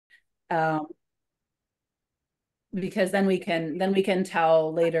Because then we can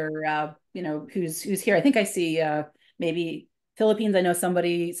tell later, who's here. I think I see maybe Philippines. I know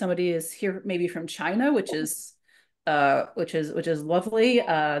somebody is here, maybe from China, which is lovely,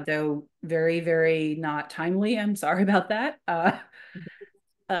 though very, very not timely. I'm sorry about that.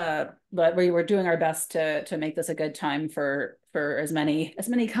 But we were doing our best to make this a good time for as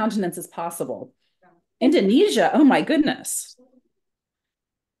many continents as possible. Indonesia, oh my goodness.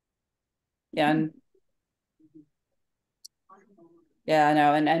 Yeah, and yeah, I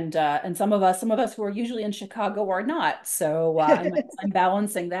know, and some of us who are usually in Chicago are not. So I'm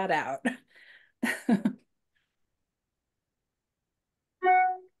balancing that out.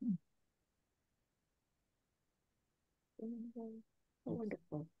 Oh,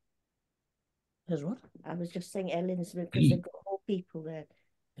 wonderful. There's what? I was just saying Ellen's because they've got more people there.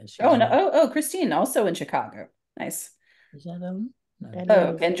 Yes, Oh she's no, right. oh, Christine, also in Chicago. Nice. Is that Ellen? No. Ellen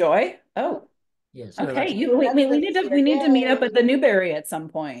Oh, is, enjoy. Oh, Yes. Well, okay. that's We need congratulations to here. we need to meet up Yay. at the Newberry at some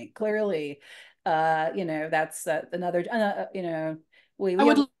point. Clearly, that's another. I We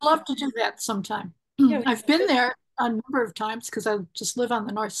would have, love to do that sometime. yeah, I've been there a number of times because I just live on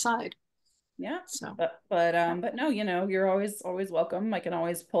the north side. yeah. So, But no, you're always welcome. I can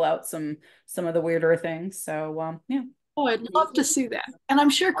always pull out some of the weirder things. So yeah. oh, I'd love to see that. And I'm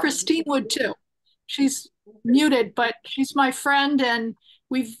sure Christine would too. She's muted, but she's my friend and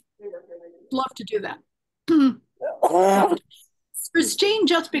we've loved to do that. Christine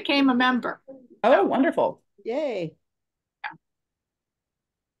just became a member. Oh, So, wonderful. Yay.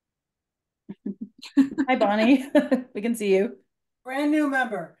 Hi, Bonnie. We can see you. Brand new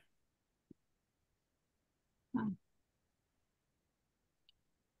member.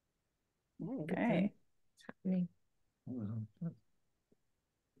 Okay. What's happening? well,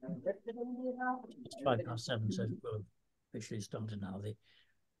 it's 7:05, so we'll officially start now.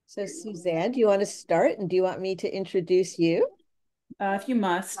 So Suzanne, do you want to start and do you want me to introduce you? If you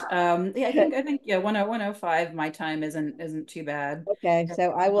must, yeah, I think yeah, 105. My time isn't too bad. Okay,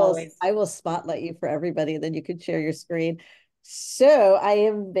 so Always. I will spotlight you for everybody, and then you can share your screen. So my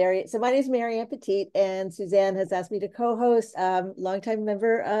name is Marianne Petit, and Suzanne has asked me to co-host, longtime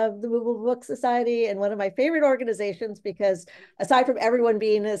member of the Movable Book Society and one of my favorite organizations because aside from everyone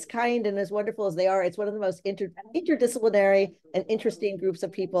being as kind and as wonderful as they are, it's one of the most interdisciplinary and interesting groups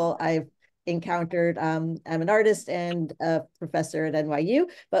of people I've encountered. I'm an artist and a professor at NYU,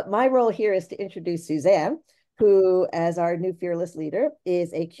 but my role here is to introduce Suzanne, who, as our new fearless leader,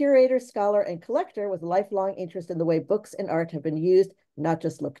 is a curator, scholar, and collector with a lifelong interest in the way books and art have been used, not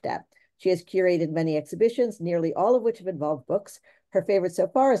just looked at. She has curated many exhibitions, nearly all of which have involved books. Her favorite so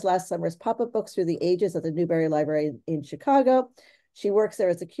far is last summer's pop-up books through the ages at the Newberry Library in Chicago. She works there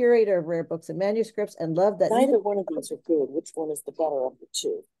as a curator of rare books and manuscripts and loved that. Neither one of these are good. Which one is the better of the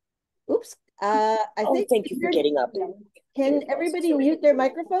two? Oops. Thank you for getting up. Can everybody mute their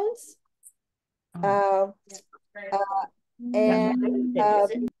microphones? Oh. And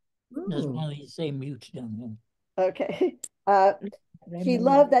There's one of these same mutes down okay. She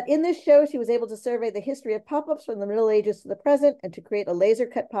loved that in this show, she was able to survey the history of pop-ups from the Middle Ages to the present and to create a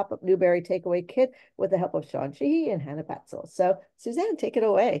laser-cut pop-up Newberry takeaway kit with the help of Sean Sheehy and Hannah Patzel. So, Suzanne, take it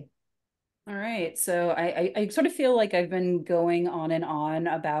away. All right. So I sort of feel like I've been going on and on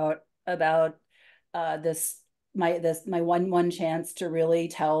about my one chance to really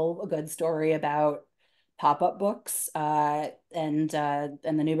tell a good story about pop-up books, and the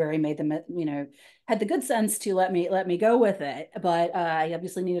Newberry made them, had the good sense to let me go with it, but I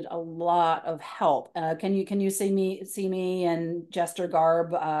obviously needed a lot of help. Can you see me in jester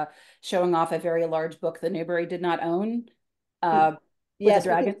garb, showing off a very large book the Newberry did not own, with Yes, a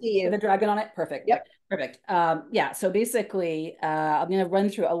dragon, we can see you. with a dragon on it? Perfect. Yep. Perfect. Yeah, so basically, I'm going to run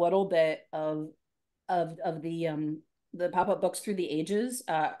through a little bit of the pop-up books through the ages.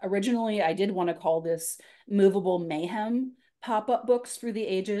 Originally, I did want to call this Movable Mayhem pop-up books through the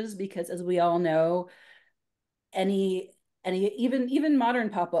ages because, as we all know, any even modern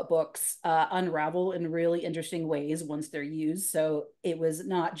pop-up books unravel in really interesting ways once they're used. So it was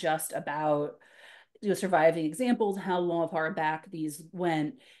not just about surviving examples, how far back these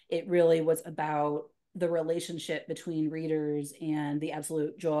went. It really was about the relationship between readers and the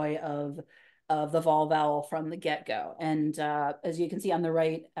absolute joy of the Volvel from the get-go. And as you can see on the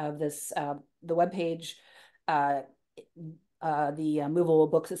right of this, the webpage, uh, the Movable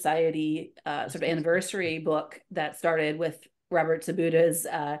Book Society sort of anniversary book that started with Robert Sabuta's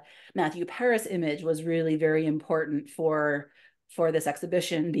Matthew Paris image was really very important for this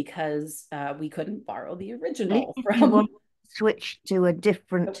exhibition because we couldn't borrow the original If you from. want to switch to a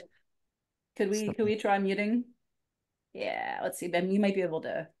different. Could we try muting? Yeah, let's see. Ben, you might be able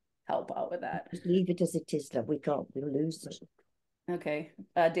to help out with that. Just leave it as it is, love. We'll lose it. Okay,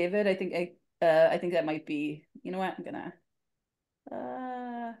 David, I think I think that might be, you know what, I'm gonna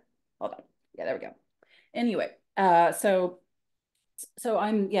hold on. Yeah, there we go. Anyway, so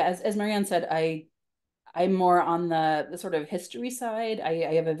I'm, yeah, as Marianne said, I'm more on the sort of history side.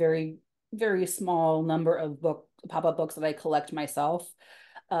 I have a very small number of pop-up books that I collect myself.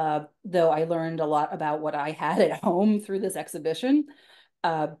 Though I learned a lot about what I had at home through this exhibition.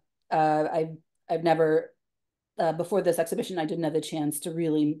 Uh, I've never before this exhibition, I didn't have the chance to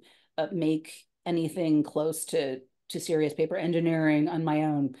really make anything close to serious paper engineering on my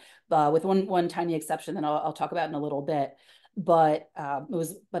own, with one tiny exception that I'll talk about in a little bit. But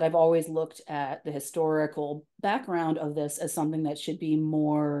I've always looked at the historical background of this as something that should be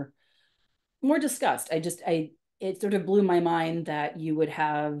more discussed. It sort of blew my mind that you would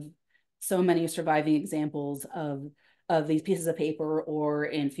have so many surviving examples of these pieces of paper, or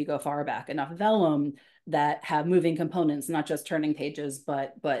in, if you go far back enough, vellum, that have moving components, not just turning pages,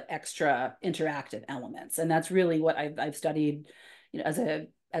 but extra interactive elements. And that's really what I've studied, you know, as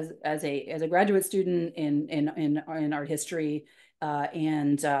a graduate student in art history,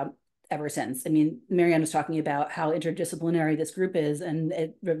 and ever since. I mean, Marianne was talking about how interdisciplinary this group is, and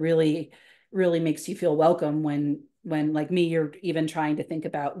it really makes you feel welcome when like me, you're even trying to think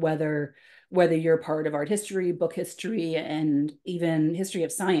about whether you're part of art history, book history, and even history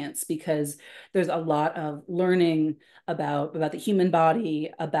of science, because there's a lot of learning about the human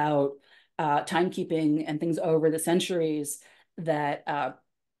body, about timekeeping and things over the centuries that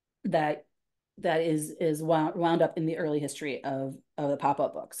that is wound up in the early history of the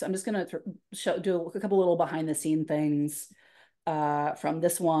pop-up books. So I'm just going to do a couple little behind the scene things from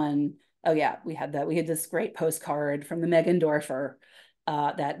this one. Oh yeah, we had this great postcard from the Megan Dorfer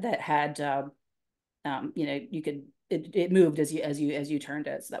that had you know, it moved as you turned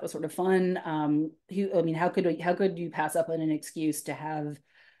it, so that was sort of fun. I mean, how could you pass up on an excuse to have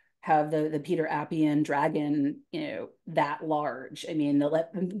the Peter Appian dragon, you know, that large? I mean,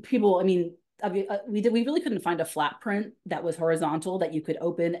 people, I mean, we really couldn't find a flap print that was horizontal that you could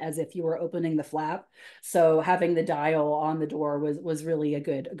open as if you were opening the flap. So having the dial on the door was really a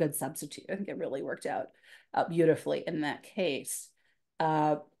good substitute. I think it really worked out beautifully in that case.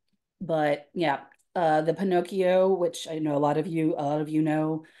 But yeah, the Pinocchio, which I know a lot of you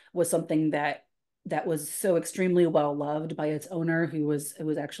know, was something that was so extremely well loved by its owner, who was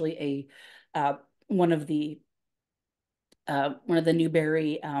actually a one of the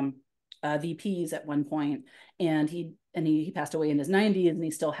Newbery VPs at one point, and he passed away in his 90s, and he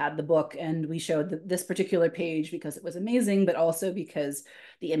still had the book. And we showed this particular page because it was amazing, but also because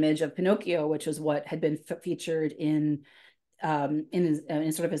the image of Pinocchio, which was what had been featured in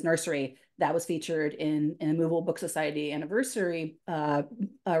sort of his nursery, that was featured in a Movable Book Society anniversary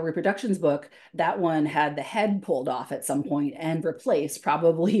reproductions book. That one had the head pulled off at some point and replaced,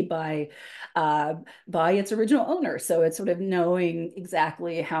 probably by its original owner. So it's sort of knowing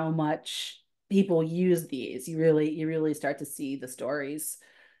exactly how much people use these. You really start to see the stories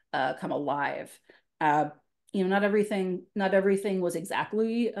come alive. You know, not everything was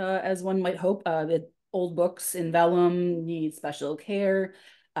exactly as one might hope. Old books in vellum need special care.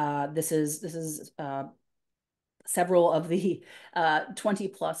 This is several of the 20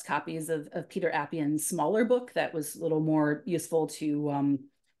 plus copies of Peter Appian's smaller book that was a little more useful to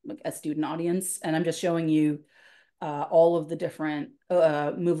a student audience. And I'm just showing you all of the different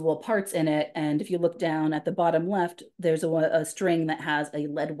movable parts in it. And if you look down at the bottom left, there's a string that has a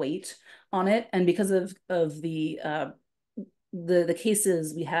lead weight on it. And because of the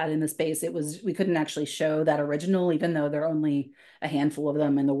cases we had in the space, we couldn't actually show that original, even though there are only a handful of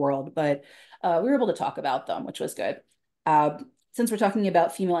them in the world. But we were able to talk about them, which was good. Since we're talking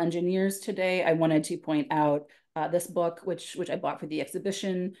about female engineers today, I wanted to point out this book, which I bought for the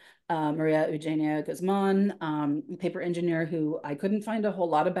exhibition. Maria Eugenia Guzman, paper engineer who I couldn't find a whole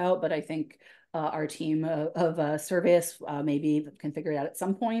lot about, but I think our team of surveyists maybe can figure it out at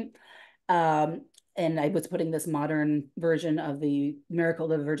some point. And I was putting this modern version of the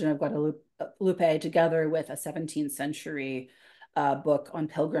Miracle of the Virgin of Guadalupe together with a 17th century book on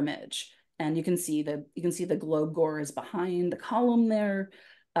pilgrimage. And you can see the globe gores behind the column there.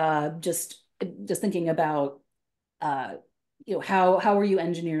 Just thinking about you know, how are you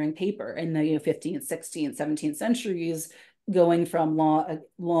engineering paper in the 15th, 16th, 17th centuries, going from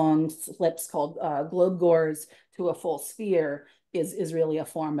long slips called globe gores to a full sphere is really a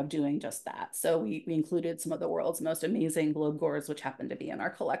form of doing just that. So we included some of the world's most amazing globe gores, which happen to be in our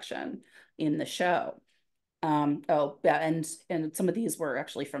collection in the show. Oh yeah, and some of these were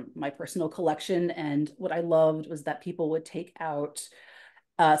actually from my personal collection. And what I loved was that people would take out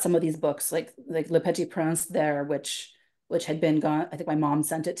some of these books, like Le Petit Prince there, which had been gone. I think my mom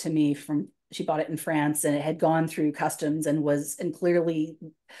sent it to me from, she bought it in France, and it had gone through customs and clearly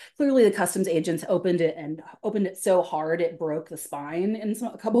the customs agents opened it so hard it broke the spine in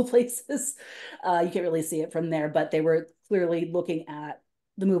a couple places. You can't really see it from there, but they were clearly looking at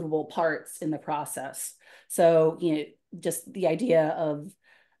the movable parts in the process. So, just the idea of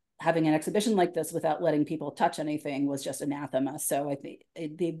having an exhibition like this without letting people touch anything was just anathema. So I think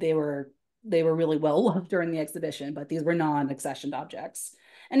they were really well loved during the exhibition, but these were non-accessioned objects.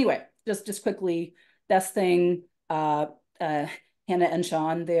 Anyway, just quickly, best thing, Hannah and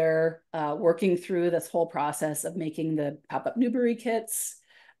Sean, they're working through this whole process of making the pop-up Newbery kits,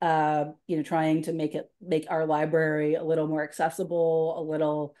 trying to make our library a little more accessible, a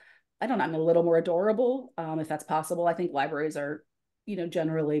little more adorable, if that's possible. I think libraries are,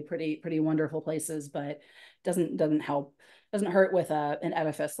 generally pretty wonderful places, but doesn't hurt with an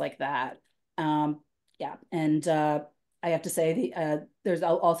edifice like that. Yeah, and I have to say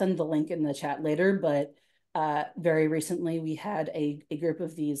I'll send the link in the chat later, but very recently we had a group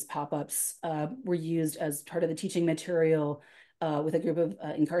of these pop-ups were used as part of the teaching material with a group of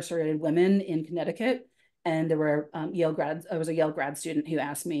incarcerated women in Connecticut. And there were I was a Yale grad student who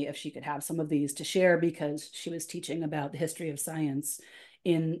asked me if she could have some of these to share because she was teaching about the history of science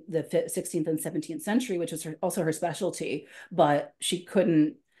in the 16th and 17th century, which was also her specialty, but she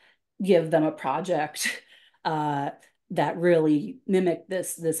couldn't give them a project that really mimicked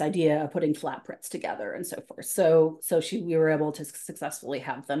this idea of putting flat prints together and so forth. So we were able to successfully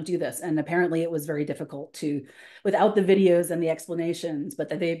have them do this. And apparently it was very difficult without the videos and the explanations, but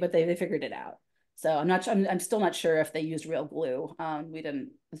they figured it out. So I'm still not sure if they used real glue. It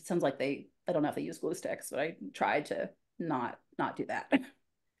sounds like I don't know if they used glue sticks, but I tried to not do that.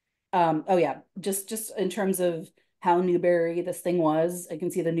 Oh yeah, just in terms of how Newbery this thing was, I can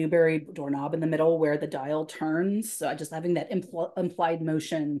see the Newbery doorknob in the middle where the dial turns. So just having that implied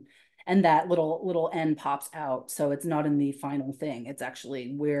motion, and that little end pops out. So it's not in the final thing. It's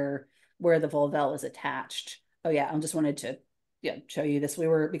actually where the Volvel is attached. Oh yeah, I just wanted to show you this.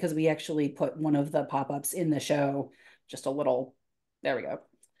 Because we actually put one of the pop-ups in the show, just there we go.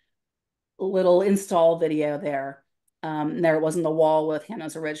 A little install video there. There it was on the wall with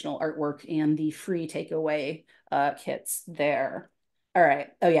Hannah's original artwork and the free takeaway kits there. All right.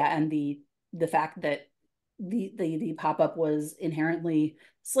 Oh yeah, and the fact that the pop-up was inherently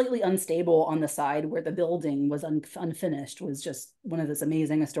slightly unstable on the side where the building was unfinished was just one of those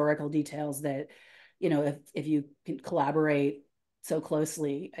amazing historical details that, if you can collaborate so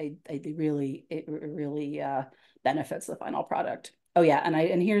closely, it really benefits the final product. Oh yeah,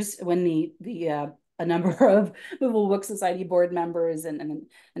 and here's when a number of Movable Book Society board members and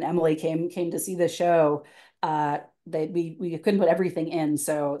Emily came to see the show. We couldn't put everything in,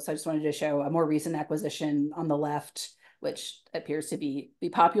 so I just wanted to show a more recent acquisition on the left, which appears to be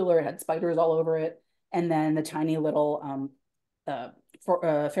popular. It had spiders all over it, and then the tiny little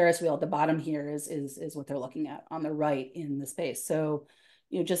Ferris wheel at the bottom here is what they're looking at on the right in the space. So,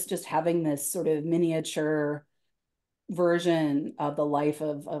 just having this sort of miniature version of the life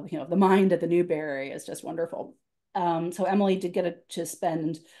of the mind at the Newbery is just wonderful. So Emily did get to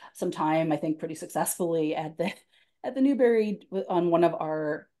spend some time, I think, pretty successfully at the Newbery on one of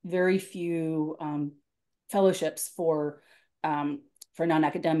our very few fellowships for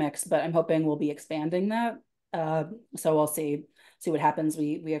non-academics, but I'm hoping we'll be expanding that. So we'll see what happens.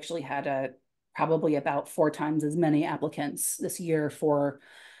 We actually had probably about 4 times as many applicants this year for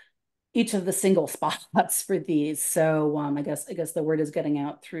each of the single spots for these. So I guess the word is getting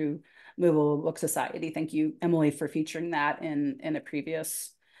out through Movable Book Society. Thank you, Emily, for featuring that in a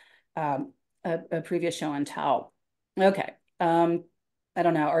previous show and tell. Okay. I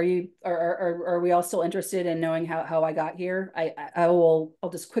don't know. Are we all still interested in knowing how I got here? I'll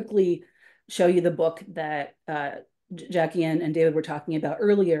just quickly show you the book that Jackie and David were talking about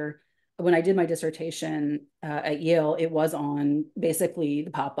earlier. When I did my dissertation at Yale, it was on basically the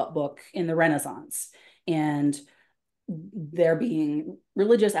pop-up book in the Renaissance, and there being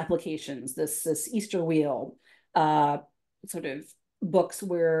religious applications, this Easter wheel, sort of books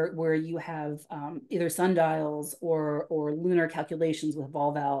where you have either sundials or lunar calculations with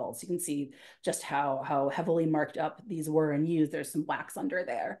volvels. You can see just how heavily marked up these were and used. There's some wax under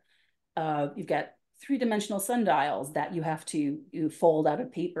there. You've got 3-dimensional sundials that you have to fold out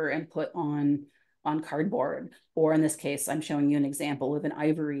of paper and put on cardboard. Or in this case, I'm showing you an example of an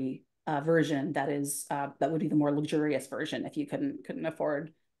ivory version that would be the more luxurious version if you couldn't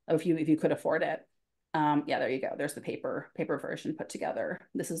afford, if you could afford it. Yeah, there you go. There's the paper version put together.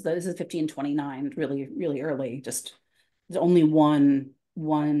 This is 1529, really early. Just there's only one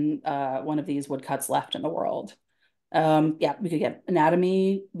one of these woodcuts left in the world. Yeah, we could get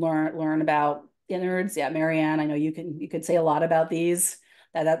anatomy, learn about innards. Yeah, Marianne, I know you could say a lot about these.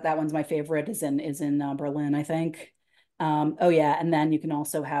 That one's my favorite. Is in Berlin, I think. Oh yeah, and then you can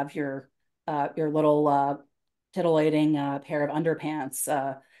also have your little titillating pair of underpants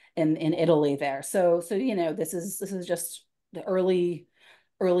in Italy there. So you know this is just the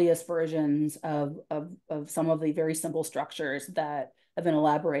earliest versions of some of the very simple structures that have been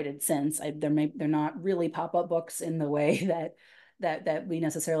elaborated since. They're not really pop-up books in the way that we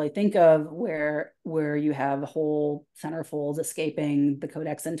necessarily think of, where you have whole centerfolds escaping the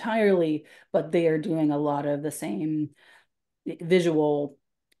codex entirely, but they are doing a lot of the same visual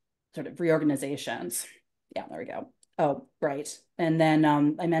sort of reorganizations. Yeah, there we go. Oh, right. And then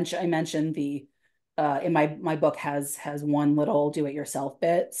I mentioned the in my book has one little do-it-yourself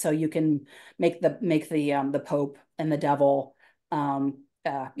bit, so you can make the Pope and the Devil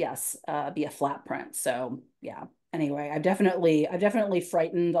yes be a flat print. So yeah. Anyway, I've definitely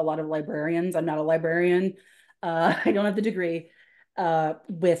frightened a lot of librarians. I'm not a librarian. I don't have the degree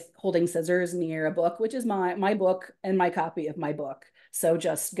with holding scissors near a book, which is my book and my copy of my book. So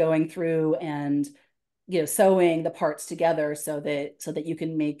just going through and sewing the parts together so that you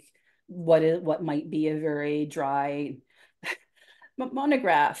can make what might be a very dry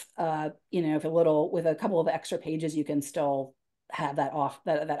monograph. If a little with a couple of extra pages, you can still have that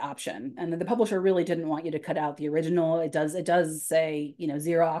option. And then the publisher really didn't want you to cut out the original. It does say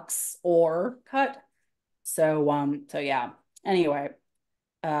Xerox or cut. So yeah. Anyway,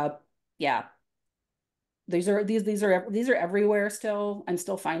 yeah, these are everywhere still. I'm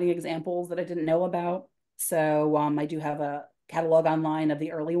still finding examples that I didn't know about. So I do have a catalog online of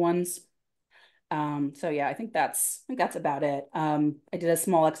the early ones. So yeah, I think that's about it. I did a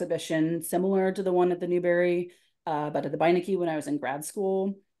small exhibition similar to the one at the Newberry, but at the Beinecke when I was in grad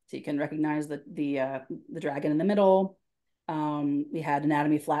school. So you can recognize the dragon in the middle. We had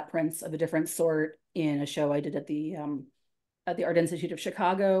anatomy flat prints of a different sort in a show I did at the Art Institute of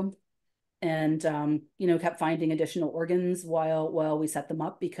Chicago, and kept finding additional organs while we set them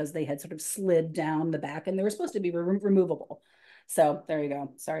up, because they had sort of slid down the back and they were supposed to be removable. So there you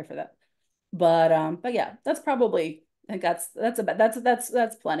go. Sorry for that. But yeah, that's probably, I think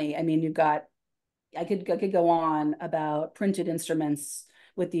that's plenty. I mean, I could go on about printed instruments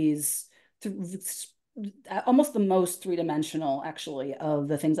with these almost the most three-dimensional actually of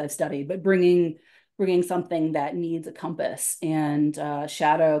the things I've studied, but bringing something that needs a compass and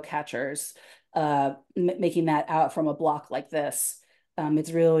shadow catchers, making that out from a block like this.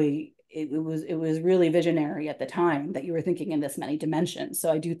 It was really visionary at the time that you were thinking in this many dimensions.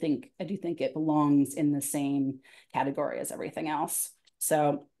 So I do think it belongs in the same category as everything else.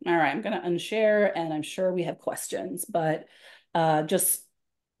 So all right, I'm going to unshare, and I'm sure we have questions, but just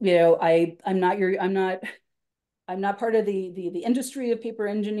I'm not part of the industry of paper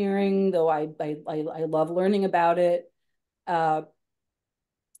engineering, though I love learning about it. And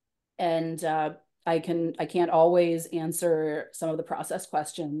I can't always answer some of the process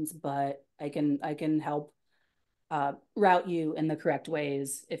questions, but I can help route you in the correct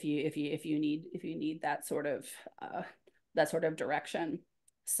ways if you need that sort of direction.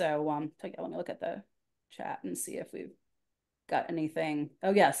 So yeah, let me look at the chat and see if we've got anything.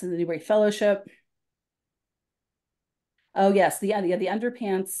 Oh yes, in the Newbery Fellowship. Oh yes, the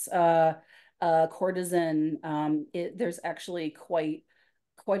underpants courtesan. There's actually quite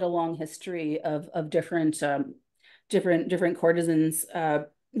a long history of different courtesans.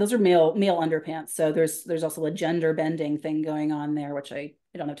 Those are male underpants. So there's also a gender bending thing going on there, which I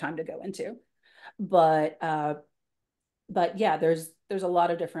don't have time to go into. But yeah, there's a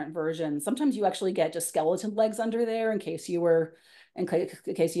lot of different versions. Sometimes you actually get just skeleton legs under there in case you're thinking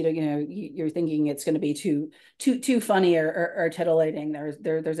it's going to be too funny or titillating.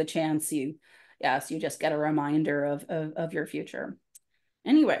 There's a chance you just get a reminder of your future.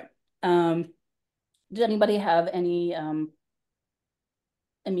 Anyway, did anybody have any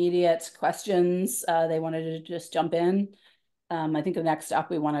immediate questions they wanted to just jump in? I think the next up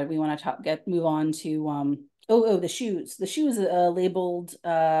we want to move on to the shoes. The shoes labeled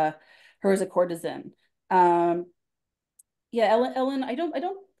her as a courtesan. Yeah, Ellen, I don't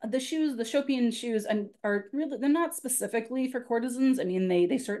the shoes, the Chopin shoes, are really, they're not specifically for courtesans. I mean,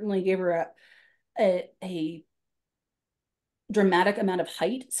 they certainly gave her a dramatic amount of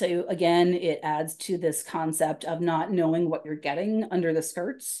height. So again, it adds to this concept of not knowing what you're getting under the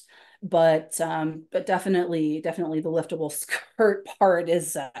skirts. But definitely the liftable skirt part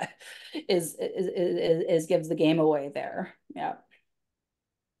is gives the game away there. Yeah.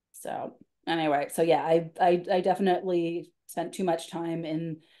 So anyway, so yeah, I definitely spent too much time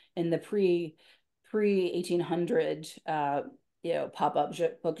in the pre 1800 pop-up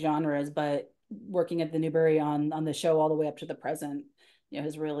book genres, but working at the Newberry on the show all the way up to the present,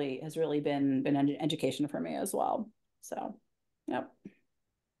 has really been an education for me as well. So, yep,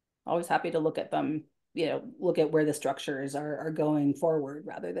 always happy to look at them, look at where the structures are going forward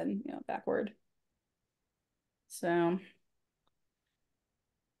rather than backward. So let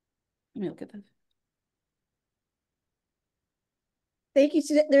me look at this. Thank you.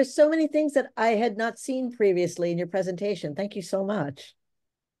 There's so many things that I had not seen previously in your presentation. Thank you so much.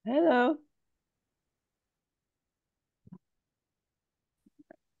 Hello.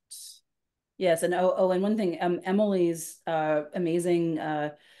 Yes, and and one thing, Emily's amazing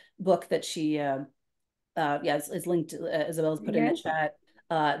book that she is linked. Isabel's put in the chat.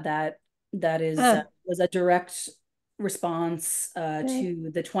 That is was a direct response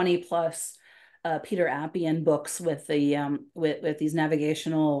to the 20 plus Peter Appian books with the with these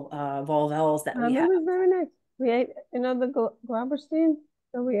navigational volvels that we have. It was very nice. We ate the Glauberstein,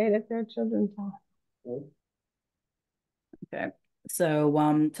 so we ate at their children's house. Okay,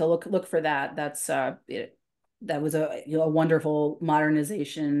 so to look for that. That's that was a wonderful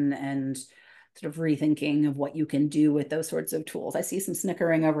modernization and sort of rethinking of what you can do with those sorts of tools. I see some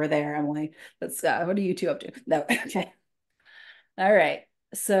snickering over there, Emily. But Scott, what are you two up to? No, okay. All right.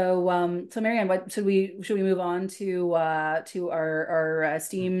 So so Marianne, what should we move on to our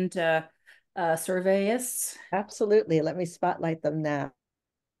esteemed surveyists? Absolutely. Let me spotlight them now.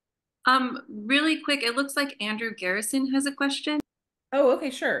 Really quick, it looks like Andrew Garrison has a question. Oh, okay,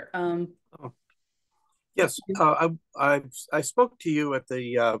 sure. Yes, I spoke to you at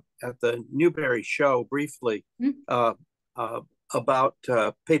the Newberry show briefly about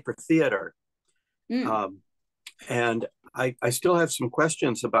paper theater, and I still have some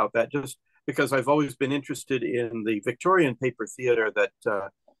questions about that, just because I've always been interested in the Victorian paper theater that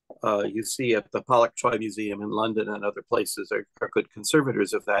you see at the Pollock Toy Museum in London and other places are good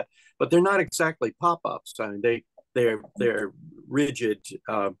conservators of that, but they're not exactly pop-ups. I mean, they're rigid.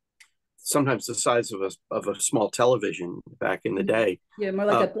 Sometimes the size of a small television back in the day. Yeah, more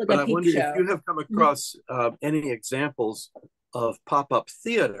like a but I peep wonder show. if you have come across any examples of pop-up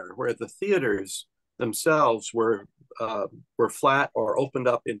theater where the theaters themselves were flat or opened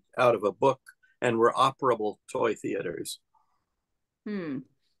up out of a book and were operable toy theaters.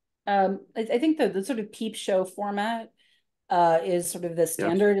 I think the sort of peep show format is sort of the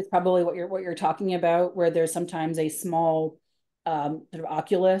standard. It's probably what you're talking about, where there's sometimes a small sort of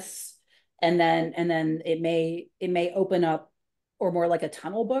oculus, and then it may open up, or more like a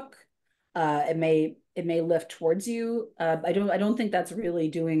tunnel book. It may lift towards you. I don't think that's really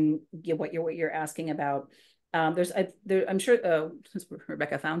doing what you're asking about. I'm sure since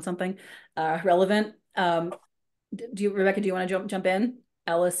Rebecca found something relevant. Rebecca, do you want to jump in?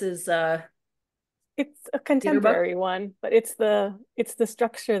 Ellis is it's a contemporary one, but it's the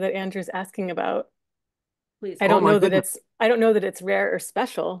structure that Andrew's asking about. Please. I don't know that it's rare or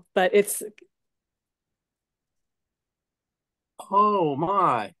special, but it's. Oh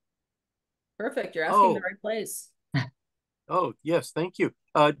my. Perfect. You're asking the right place. Oh yes, thank you.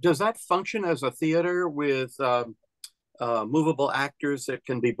 Does that function as a theater with movable actors that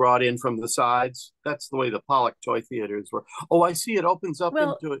can be brought in from the sides? That's the way the Pollock toy theaters were. Oh, I see. It opens up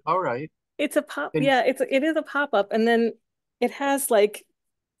into it. All right. It's a pop. Yeah, it is a pop-up, and then it has like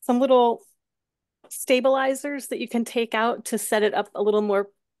some little stabilizers that you can take out to set it up a little more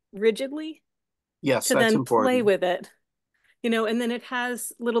rigidly. Yes, to that's then important. Play with it, and then it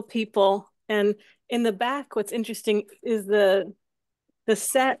has little people. And in the back, what's interesting is the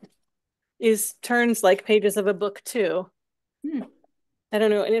set turns like pages of a book too. I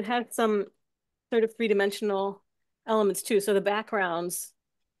don't know, and it has some sort of three-dimensional elements too. So the backgrounds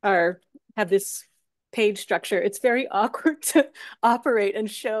have this page structure. It's very awkward to operate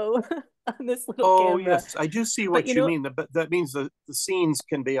and show on this little camera. Oh yes, I do see what you mean. But that means the scenes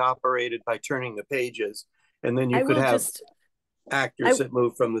can be operated by turning the pages, and then you could have actors that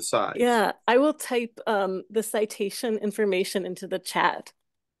move from the sides. Yeah, I will type the citation information into the chat.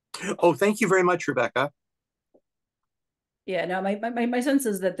 Oh, thank you very much, Rebecca. Yeah, no, my sense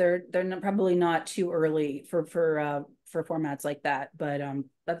is that they're probably not too early for formats like that, but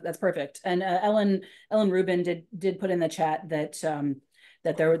that's perfect. And Ellen Rubin did put in the chat that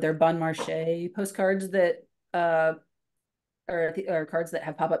that they're Bon Marché postcards that are cards that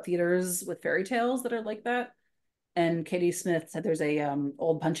have pop-up theaters with fairy tales that are like that. And Katie Smith said there's a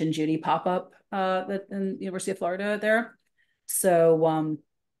old Punch and Judy pop-up that in the University of Florida there. So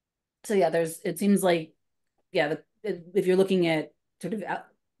so yeah, it seems like if you're looking at sort of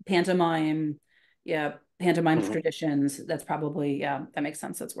pantomime, pantomime traditions, that's probably, yeah, that makes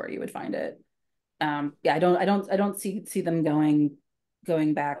sense. That's where you would find it. Yeah, I don't see them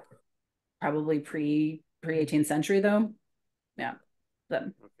going back probably pre 18th century though. Yeah. Okay.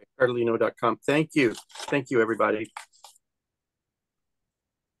 Cardellino.com. Thank you. Thank you, everybody.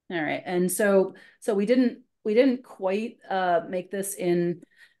 All right. And so we didn't quite make this in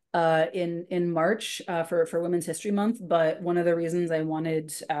March for Women's History Month, but one of the reasons I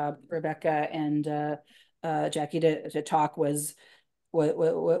wanted Rebecca and Jackie to talk was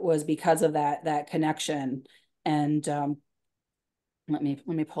because of that connection. And let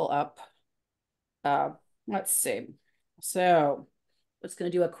me pull up. Let's see. So I'm just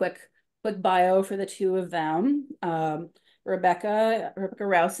going to do a quick bio for the two of them. Rebecca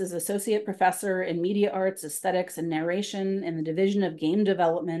Rouse is Associate Professor in Media Arts, Aesthetics, and Narration in the Division of Game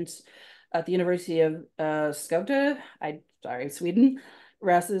Development at the University of Skövde, Sweden.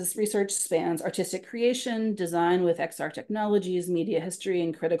 Rouse's research spans artistic creation, design with XR technologies, media history,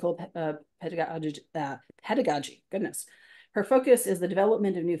 and critical pedagogy. Goodness. Her focus is the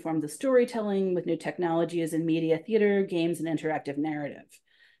development of new forms of storytelling with new technologies in media, theater, games, and interactive narrative.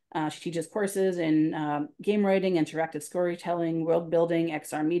 She teaches courses in game writing, interactive storytelling, world building,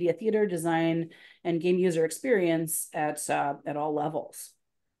 XR media theater design, and game user experience at all levels.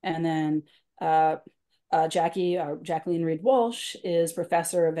 And then Jacqueline Reed Walsh is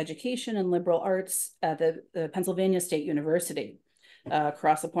Professor of Education and Liberal Arts at the Pennsylvania State University.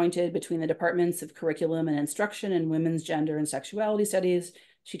 Cross-appointed between the Departments of Curriculum and Instruction and Women's Gender and Sexuality Studies.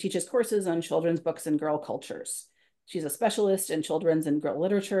 She teaches courses on children's books and girl cultures. She's a specialist in children's and girl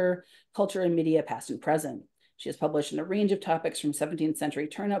literature, culture, and media past and present. She has published in a range of topics from 17th century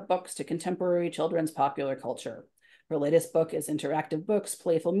turn-up books to contemporary children's popular culture. Her latest book is Interactive Books,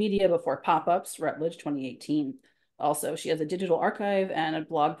 Playful Media Before Pop-Ups, Routledge 2018. Also, she has a digital archive and a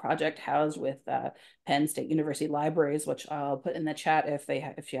blog project housed with Penn State University Libraries, which I'll put in the chat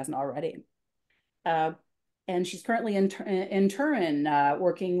if she hasn't already. And she's currently in Turin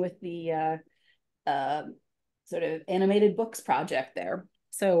working with the sort of animated books project there.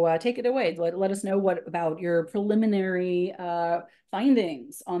 So take it away. Let us know what about your preliminary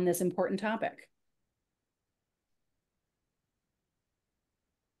findings on this important topic.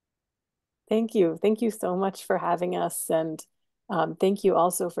 Thank you. Thank you so much for having us. And thank you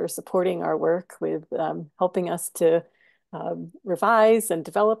also for supporting our work with helping us to revise and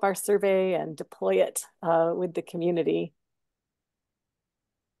develop our survey and deploy it with the community.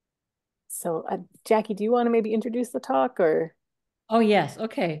 So Jackie, do you want to maybe introduce the talk or? Oh, yes.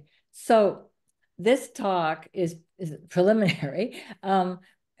 Okay. So this talk is preliminary.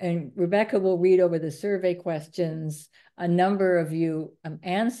 And Rebecca will read over the survey questions. A number of you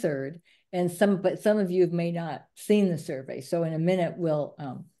answered, and but some of you may not seen the survey. So in a minute, we'll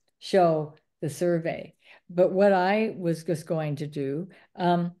show the survey. But what I was just going to do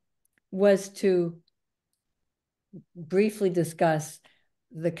was to briefly discuss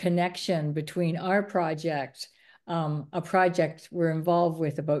the connection between our project, a project we're involved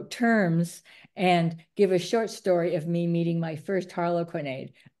with about terms, and give a short story of me meeting my first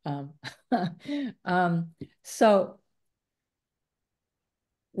harlequinade. So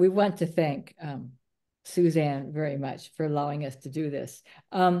we want to thank Suzanne very much for allowing us to do this.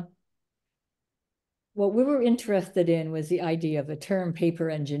 What we were interested in was the idea of the term paper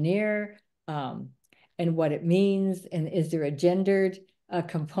engineer and what it means, and is there a gendered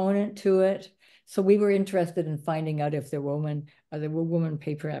component to it? So we were interested in finding out if there were women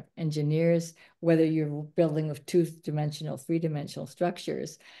paper engineers, whether you're building with two-dimensional, three-dimensional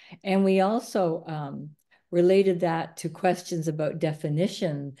structures. And we also related that to questions about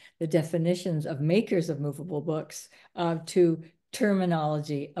definition, the definitions of makers of movable books, to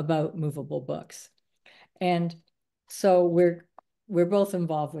terminology about movable books. And so we're both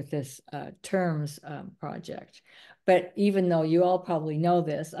involved with this terms project. But even though you all probably know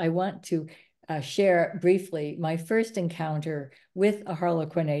this, I want to share briefly my first encounter with a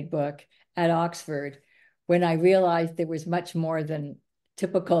harlequinade book at Oxford, when I realized there was much more than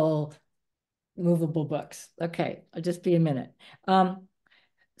typical movable books. Okay, I'll just be a minute.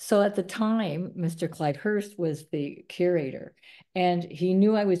 So at the time, Mr. Clyde Hurst was the curator, and he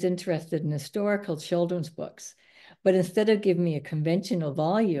knew I was interested in historical children's books. But instead of giving me a conventional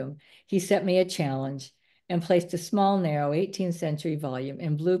volume, he set me a challenge and placed a small, narrow 18th century volume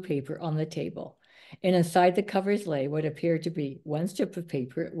in blue paper on the table. And inside the covers lay what appeared to be one strip of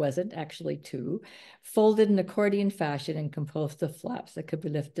paper, it wasn't actually two, folded in accordion fashion and composed of flaps that could be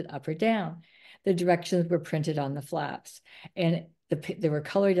lifted up or down. The directions were printed on the flaps, and there were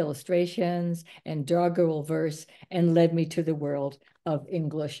colored illustrations and doggerel verse, and led me to the world of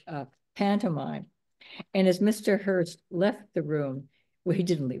English pantomime. And as Mr. Hurst left the room, well, he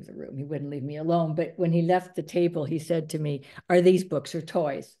didn't leave the room. He wouldn't leave me alone. But when he left the table, he said to me, "Are these books or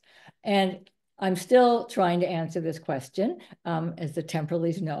toys?" And I'm still trying to answer this question, as the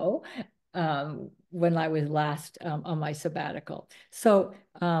Temperleys know, when I was last on my sabbatical. So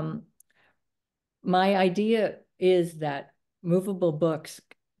my idea is that movable books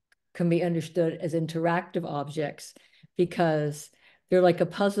can be understood as interactive objects because they're like a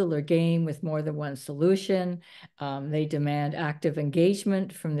puzzle or game with more than one solution. They demand active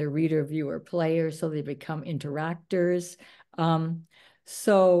engagement from their reader, viewer, player, so they become interactors.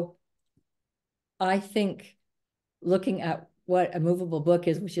 So I think looking at what a movable book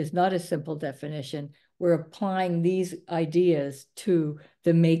is, which is not a simple definition, we're applying these ideas to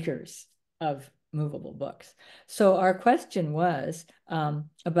the makers of movable books. So our question was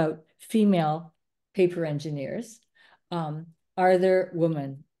about female paper engineers. Are there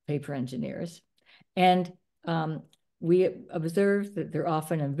women paper engineers? And we observed that they're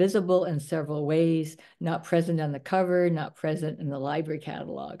often invisible in several ways, not present on the cover, not present in the library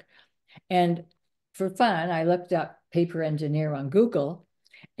catalog. And for fun, I looked up paper engineer on Google,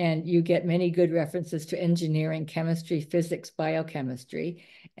 and you get many good references to engineering, chemistry, physics, biochemistry.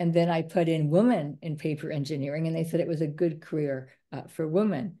 And then I put in women in paper engineering, and they said it was a good career for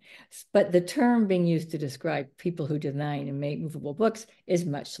women. But the term being used to describe people who design and make movable books is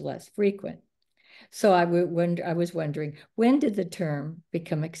much less frequent. So I was wondering, when did the term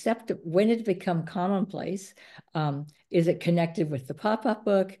become acceptable? When did it become commonplace? Is it connected with the pop-up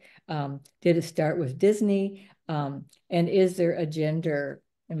book? Did it start with Disney? And is there a gender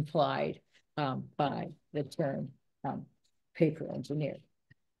implied by the term paper engineer?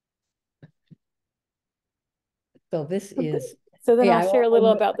 So this is... So then I'll share a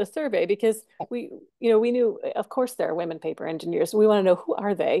little about the survey, because we knew, of course, there are women paper engineers. We want to know, who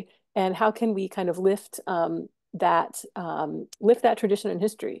are they and how can we kind of lift that tradition and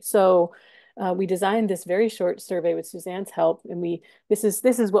history. So we designed this very short survey with Suzanne's help, and this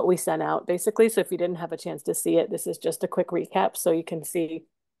is what we sent out basically. So if you didn't have a chance to see it, this is just a quick recap so you can see.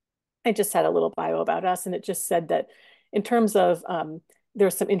 I just had a little bio about us, and it just said that in terms of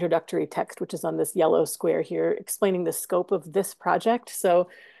there's some introductory text, which is on this yellow square here, explaining the scope of this project. So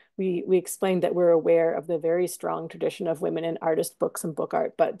we explained that we're aware of the very strong tradition of women in artist books and book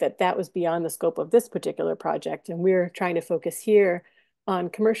art, but that was beyond the scope of this particular project. And we're trying to focus here on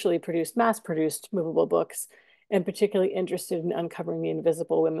commercially produced, mass-produced movable books, and particularly interested in uncovering the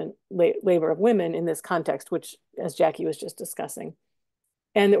invisible labor of women in this context, which, as Jackie was just discussing.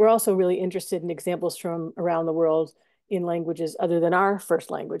 And that we're also really interested in examples from around the world in languages other than our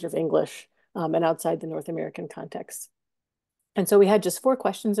first language of English, and outside the North American context. And so we had just 4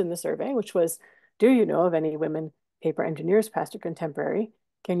 questions in the survey, which was, do you know of any women paper engineers, past or contemporary?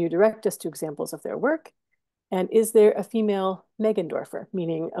 Can you direct us to examples of their work? And is there a female Megendorfer,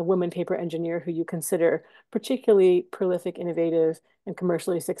 meaning a woman paper engineer who you consider particularly prolific, innovative, and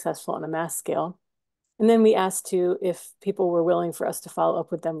commercially successful on a mass scale? And then we asked too if people were willing for us to follow up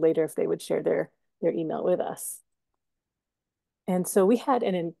with them later, if they would share their email with us. And so we had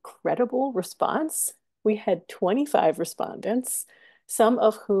an incredible response. We had 25 respondents, some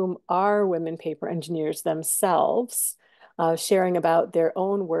of whom are women paper engineers themselves, sharing about their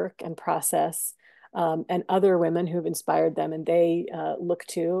own work and process, and other women who've inspired them and they look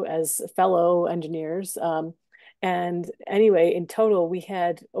to as fellow engineers. And anyway, in total, we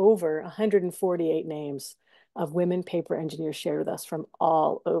had over 148 names of women paper engineers shared with us from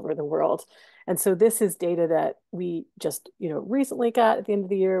all over the world. And so this is data that we just, recently got at the end of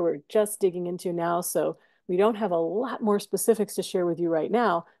the year. We're just digging into now. So we don't have a lot more specifics to share with you right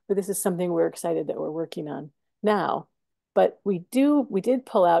now, but this is something we're excited that we're working on now. But we did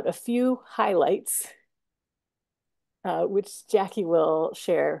pull out a few highlights, which Jackie will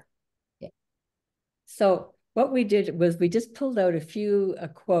share. Yeah. So what we did was we just pulled out a few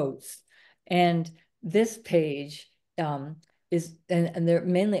quotes, and this page is, and they're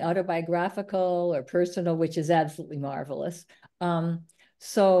mainly autobiographical or personal, which is absolutely marvelous.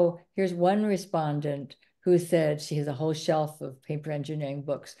 So here's one respondent who said she has a whole shelf of paper engineering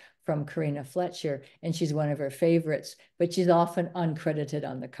books from Karina Fletcher, and she's one of her favorites, but she's often uncredited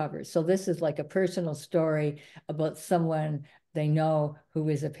on the cover. So this is like a personal story about someone they know who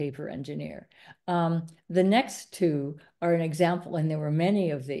is a paper engineer. The next 2 are an example, and there were many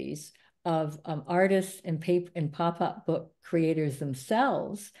of these, of artists and pop-up book creators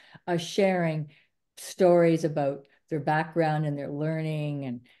themselves sharing stories about their background and their learning,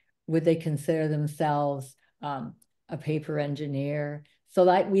 and would they consider themselves a paper engineer. So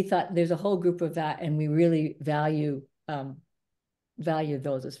that we thought there's a whole group of that, and we really value valued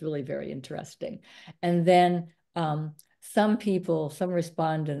those as really very interesting. And then some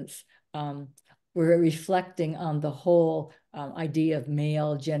respondents were reflecting on the whole idea of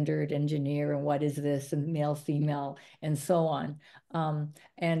male gendered engineer and what is this, and male, female, and so on.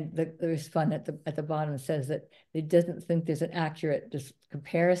 And the respondent at the bottom says that it doesn't think there's an accurate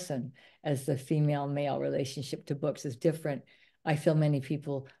comparison, as the female-male relationship to books is different. I feel many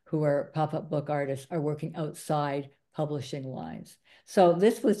people who are pop-up book artists are working outside publishing lines. So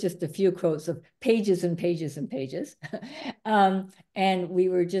this was just a few quotes of pages and pages and pages. And we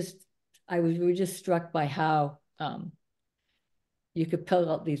were just struck by how you could pull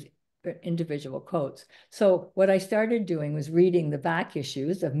out these individual quotes. So what I started doing was reading the back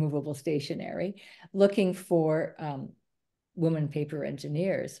issues of Movable Stationery, looking for women paper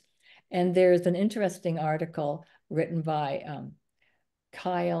engineers. And there's an interesting article written by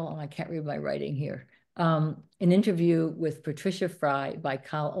Kyle, and I can't read my writing here, an interview with Patricia Fry by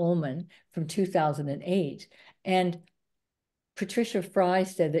Kyle Ullman from 2008. And Patricia Fry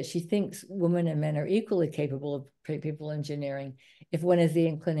said that she thinks women and men are equally capable of paper engineering if one has the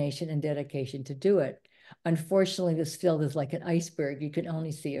inclination and dedication to do it. Unfortunately, this field is like an iceberg. You can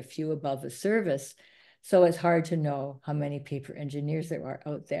only see a few above the surface. So it's hard to know how many paper engineers there are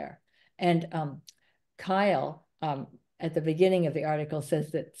out there. And Kyle, at the beginning of the article,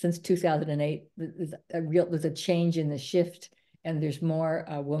 says that since 2008, there's a change in the shift, and there's more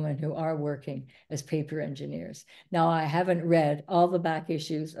women who are working as paper engineers. Now, I haven't read all the back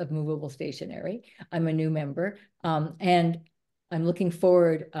issues of Movable Stationery. I'm a new member, and I'm looking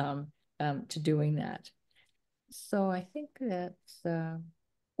forward to doing that. So I think that's...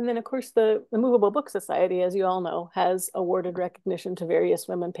 And then, of course, the Movable Book Society, as you all know, has awarded recognition to various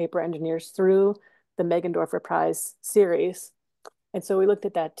women paper engineers through the Meggendorfer Prize series. And so we looked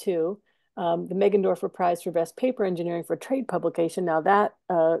at that too. The Meggendorfer Prize for Best Paper Engineering for Trade Publication, now that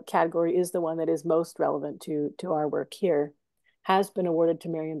category is the one that is most relevant to our work here, has been awarded to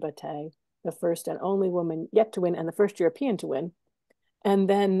Marion Bataille, the first and only woman yet to win and the first European to win. And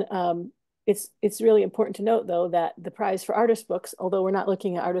then it's really important to note, though, that the prize for artist books, although we're not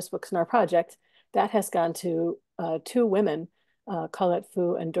looking at artist books in our project, that has gone to two women, Colette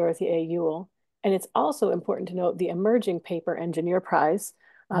Fu and Dorothy A. Ewell. And it's also important to note the Emerging Paper Engineer Prize,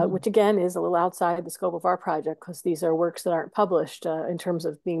 which again is a little outside the scope of our project because these are works that aren't published in terms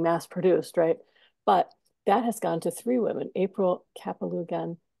of being mass produced, right? But that has gone to three women, April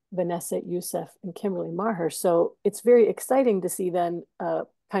Kapalugan, Vanessa Youssef, and Kimberly Maher. So it's very exciting to see then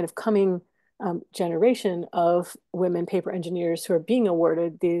kind of coming generation of women paper engineers who are being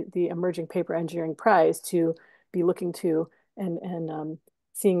awarded the Emerging Paper Engineering Prize to be looking to and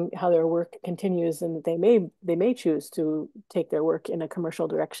seeing how their work continues, and they may choose to take their work in a commercial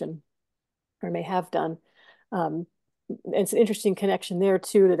direction, or may have done. It's an interesting connection there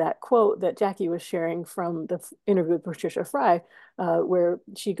too to that quote that Jackie was sharing from the interview with Patricia Fry, where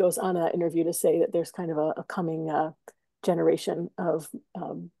she goes on that interview to say that there's kind of a coming generation of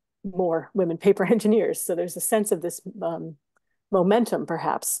more women paper engineers. So there's a sense of this momentum,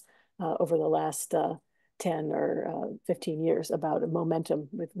 perhaps, over the last 10 or 15 years about a momentum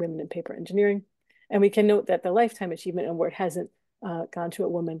with women in paper engineering. And we can note that the Lifetime Achievement Award hasn't gone to a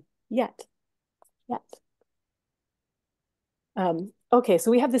woman yet. Okay,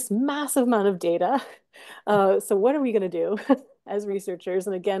 so we have this massive amount of data. So what are we going to do as researchers?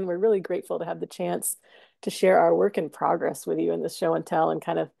 And again, we're really grateful to have the chance to share our work in progress with you in this show and tell, and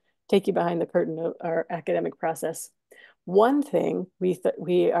kind of take you behind the curtain of our academic process. One thing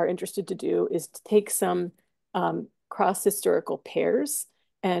we are interested to do is to take some cross-historical pairs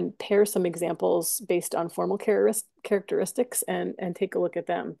and pair some examples based on formal characteristics and take a look at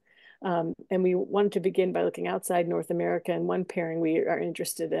them. And we wanted to begin by looking outside North America, and one pairing we are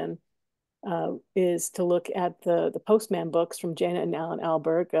interested in is to look at the Postman books from Janet and Alan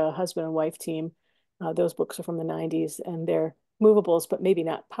Alberg, a husband and wife team. Those books are from the 90s, and they're movables, but maybe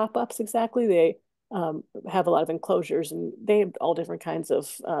not pop-ups exactly. They have a lot of enclosures, and they have all different kinds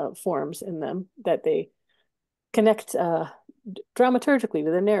of forms in them that they connect dramaturgically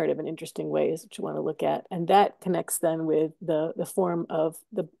to the narrative in interesting ways, which you want to look at. And that connects then with the form of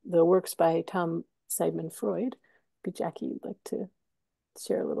the works by Tom Seidman-Freud. Maybe Jackie, you'd like to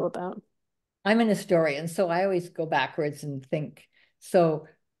share a little about? I'm an historian, so I always go backwards and think. So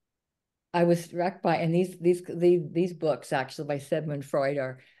I was struck by, and these books actually by Seidman-Freud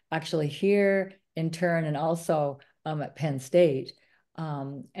are actually here in Turn and also at Penn State.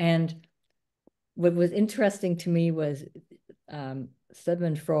 And what was interesting to me was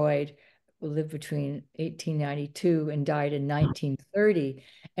Seidman-Freud lived between 1892 and died in 1930.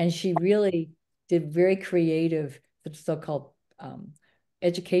 And she really did very creative, so-called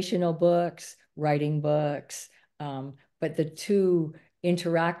educational books, writing books, but the two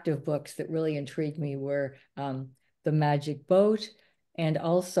interactive books that really intrigued me were The Magic Boat and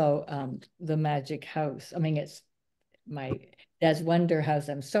also The Magic House. I mean, it's my Das Wunderhaus.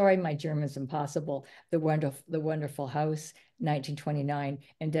 I'm sorry, my German's impossible. The Wonderful House, 1929,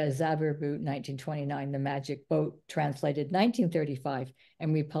 and Das Zauberboot, 1929. The Magic Boat, translated 1935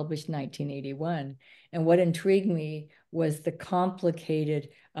 and republished 1981. And what intrigued me was the complicated.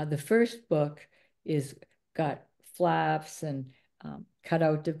 The first book is got flaps and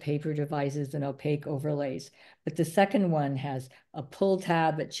cutout of paper devices and opaque overlays. But the second one has a pull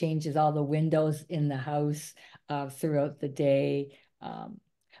tab that changes all the windows in the house throughout the day,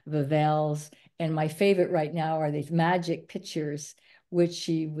 Vivels. And my favorite right now are these magic pictures, which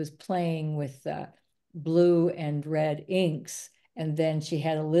she was playing with blue and red inks. And then she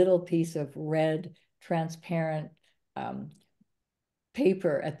had a little piece of red transparent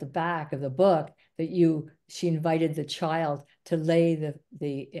paper at the back of the book that she invited the child to lay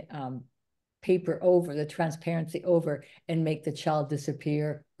the paper over, the transparency over, and make the child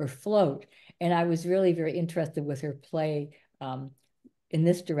disappear or float. And I was really very interested with her play in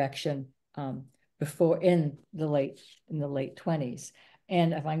this direction before in the late 20s.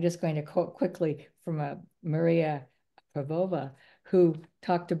 And if I'm just going to quote quickly from Maria Pavlova, who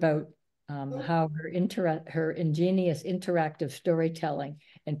talked about how her ingenious interactive storytelling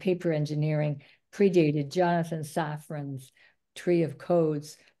and paper engineering predated Jonathan Safran's Tree of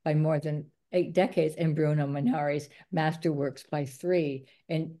Codes by more than 8 decades and Bruno Munari's Masterworks by 3.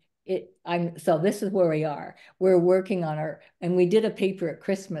 And so this is where we are. We're working on and we did a paper at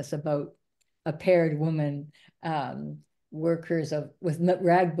Christmas about a paired woman workers with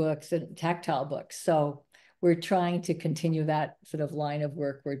rag books and tactile books. So we're trying to continue that sort of line of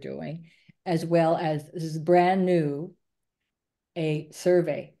work we're doing, as well as this is brand new, a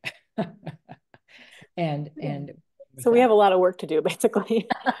survey. and so we have a lot of work to do, basically,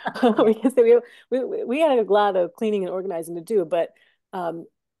 because we had a lot of cleaning and organizing to do, but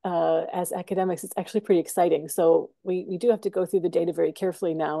as academics, it's actually pretty exciting. So we do have to go through the data very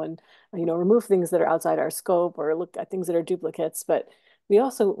carefully now and, remove things that are outside our scope or look at things that are duplicates, but we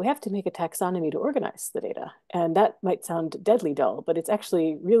have to make a taxonomy to organize the data. And that might sound deadly dull, but it's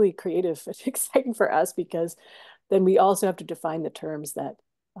actually really creative and exciting for us, because then we also have to define the terms that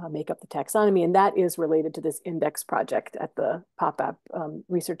make up the taxonomy. And that is related to this index project at the PopApp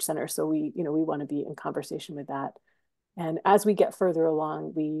Research Center. So we want to be in conversation with that. And as we get further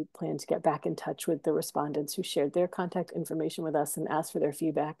along, we plan to get back in touch with the respondents who shared their contact information with us and ask for their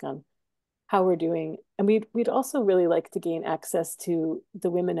feedback on how we're doing. And we'd also really like to gain access to the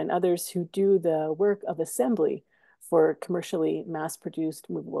women and others who do the work of assembly for commercially mass-produced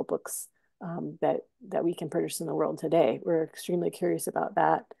movable books that we can purchase in the world today. We're extremely curious about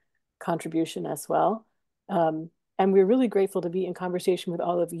that contribution as well. And we're really grateful to be in conversation with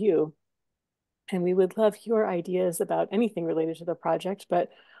all of you. And we would love your ideas about anything related to the project, but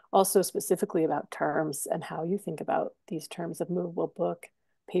also specifically about terms and how you think about these terms of movable book,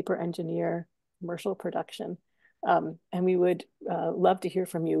 paper engineer, commercial production. And we would love to hear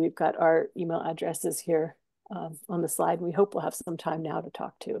from you. We've got our email addresses here on the slide. We hope we'll have some time now to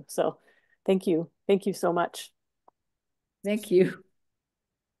talk to. So thank you. Thank you so much. Thank you.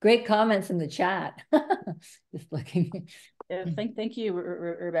 Great comments in the chat. Just looking. Yeah, thank you,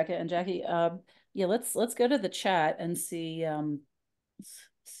 Rebecca and Jackie. Yeah, let's go to the chat and see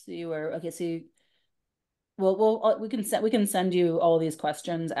where. Okay, see. Well, we can send you all these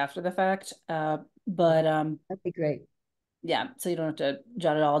questions after the fact. But that'd be great. Yeah, so you don't have to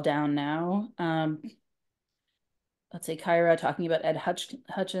jot it all down now. Let's say Kyra talking about Ed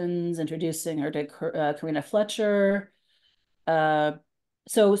Hutchins, introducing her to Karina Fletcher.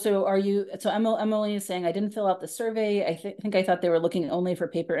 So Emily is saying, I didn't fill out the survey. I think I thought they were looking only for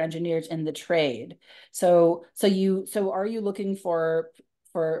paper engineers in the trade. So are you looking for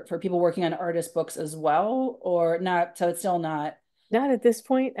people working on artist books as well, or not? So it's still not at this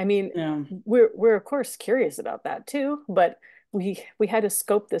point. I mean, yeah. we're of course curious about that too, but we had to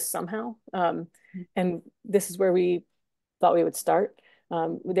scope this somehow. And this is where we thought we would start.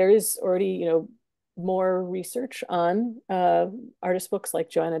 There is already, more research on artist books, like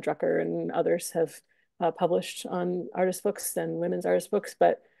Joanna Drucker and others have published on artist books and women's artist books,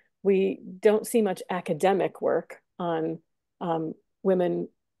 but we don't see much academic work on women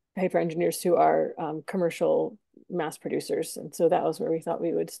paper engineers who are commercial mass producers. And so that was where we thought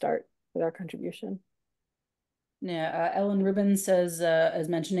we would start with our contribution. Yeah, Ellen Rubin says, as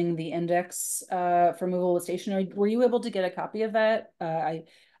mentioning the index for movable stationery. Were you able to get a copy of that?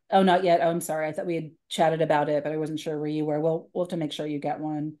 Oh, not yet. Oh, I'm sorry. I thought we had chatted about it, but I wasn't sure where you were. We'll have to make sure you get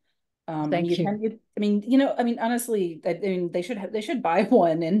one. And Thank you you. can, I mean, honestly, I mean, they should buy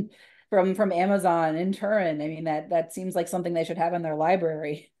one and from Amazon in Turin. I mean, that seems like something they should have in their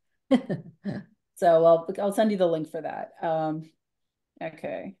library. So I'll send you the link for that.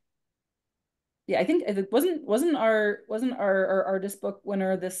 Okay. Yeah, I think it wasn't our artist book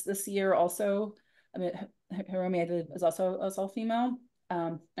winner this year also. I mean, Hiromi is also female.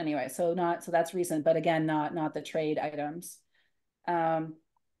 Anyway, so that's recent, but again, not the trade items.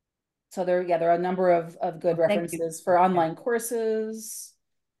 So there are a number of good references for online courses.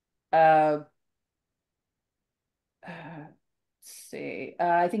 Let's see.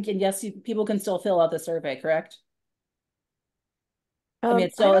 I think, and yes, people can still fill out the survey, correct? I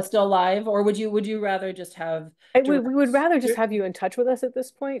mean, it's still live, or would you rather just have we would rather just have you in touch with us at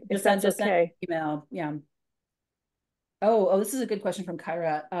this point, if that's okay. Send email, yeah. Oh, this is a good question from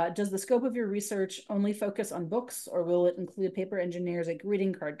Kyra. Does the scope of your research only focus on books, or will it include paper engineers at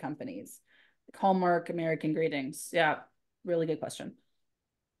greeting card companies? Hallmark, American Greetings. Yeah, really good question.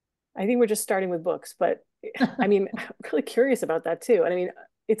 I think we're just starting with books, but I mean, I'm really curious about that too. And I mean,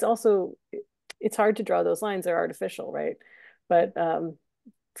 it's hard to draw those lines. They're artificial, right? But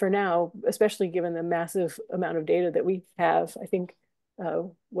for now, especially given the massive amount of data that we have, I think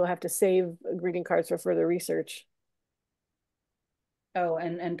we'll have to save greeting cards for further research. Oh,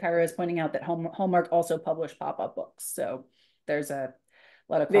 and Kyra is pointing out that Hallmark also published pop-up books. So there's a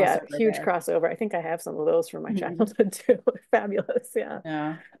lot of crossover. Yeah, huge crossover. I think I have some of those from my childhood too. Fabulous, yeah.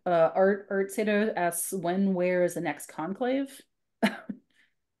 Yeah. Art Sato asks, where is the next conclave?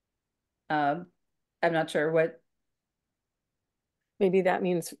 I'm not sure what. Maybe that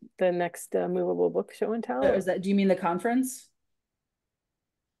means the next movable book show and tell. Do you mean the conference?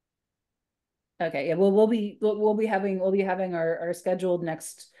 Okay, yeah, well, we'll be having our scheduled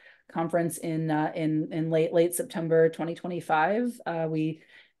next conference in late September 2025. We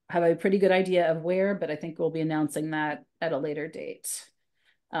have a pretty good idea of where, but I think we'll be announcing that at a later date.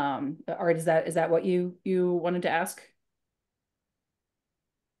 Art, is that what you wanted to ask?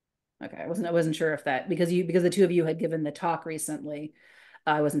 Okay, I wasn't sure if that, because the two of you had given the talk recently.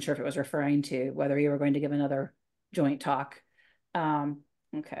 I wasn't sure if it was referring to whether you were going to give another joint talk.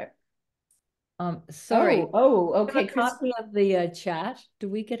 Okay. Sorry. Okay. A copy of the chat. Do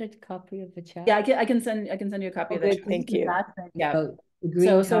we get a copy of the chat? Yeah, I can send you a copy of the chat. Thank you. Yeah.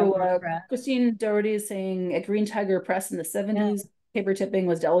 Christine Doherty is saying at Green Tiger Press in the 70s, paper tipping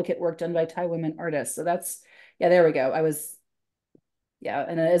was delicate work done by Thai women artists. So that's, yeah, there we go. And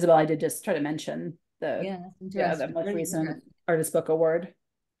Isabel, I did just try to mention the most recent artist book award.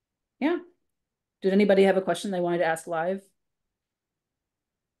 Yeah. Did anybody have a question they wanted to ask live?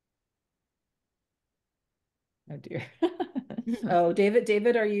 Oh dear. Oh, David,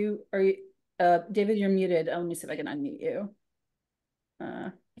 David, you're muted. Let me see if I can unmute you.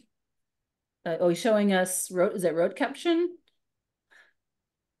 He's showing us is it road caption?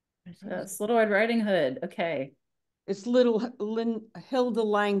 Little Red Riding Hood. Okay. It's Hilda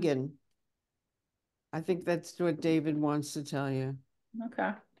Langen. I think that's what David wants to tell you.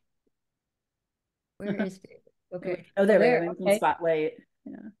 Okay. Where is David? Okay. Oh, there. Okay. Spotlight.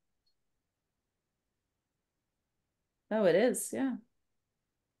 Yeah. Oh, it is. Yeah.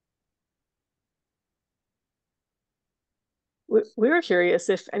 We were curious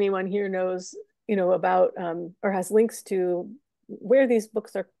if anyone here knows, about or has links to where these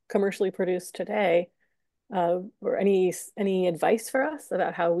books are commercially produced today, or any advice for us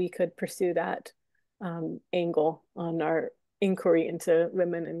about how we could pursue that angle on our inquiry into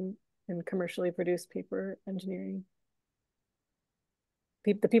women in commercially produced paper engineering.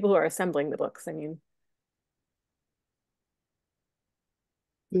 The people who are assembling the books, I mean.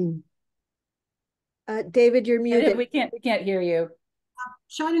 David, you're muted. We can't hear you.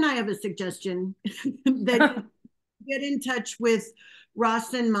 Sean and I have a suggestion that get in touch with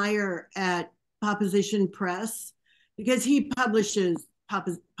Rostin Meyer at Proposition Press, because he publishes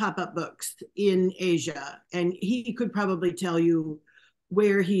pop-up books in Asia, and he could probably tell you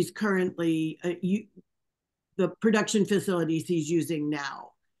where he's currently the production facilities he's using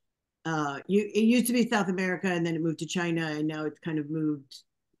now. It used to be South America, and then it moved to China, and now it's kind of moved,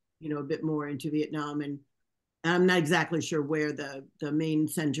 a bit more into Vietnam, and I'm not exactly sure where the main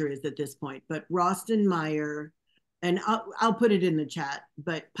center is at this point. But Rostin Meyer, and I'll put it in the chat.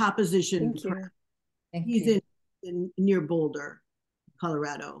 But Proposition, he's in near Boulder,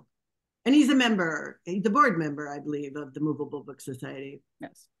 Colorado, and he's the board member, I believe, of the Movable Book Society.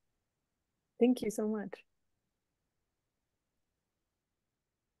 Yes. Thank you so much.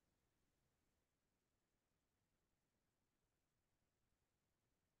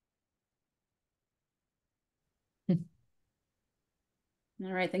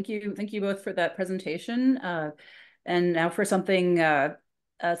 All right, thank you both for that presentation. And now for something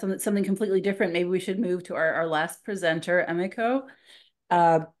something completely different. Maybe we should move to our last presenter, Emiko.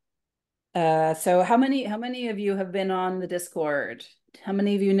 So how many of you have been on the Discord? How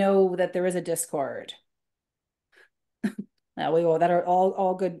many of you know that there is a Discord? That are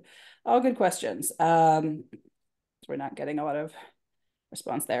all good questions. We're not getting a lot of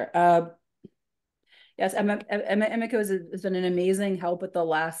response there. Yes, Emiko has been an amazing help at the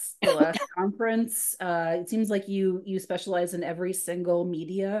last conference. It seems like you specialize in every single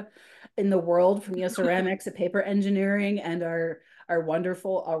media in the world, from ceramics to paper engineering, and are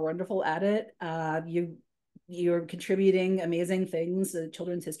wonderful at it. You're contributing amazing things to the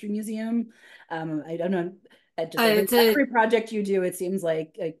Children's History Museum. I don't know, every project you do, it seems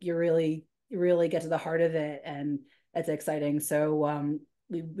like you really get to the heart of it, and it's exciting. So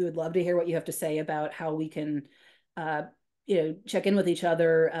we would love to hear what you have to say about how we can, check in with each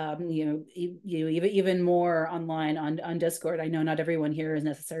other, even more online on Discord. I know not everyone here has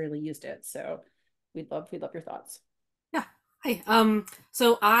necessarily used it, so we'd love your thoughts. Yeah. Hi.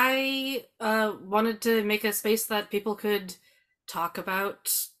 So I wanted to make a space that people could talk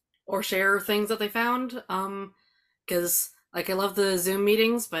about or share things that they found. Because I love the Zoom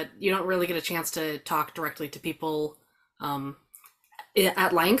meetings, but you don't really get a chance to talk directly to people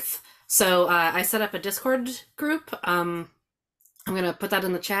at length. So I set up a Discord group. I'm gonna put that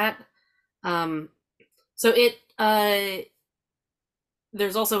in the chat. So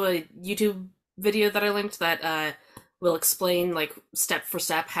there's also a YouTube video that I linked that will explain step for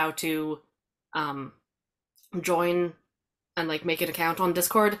step how to join and make an account on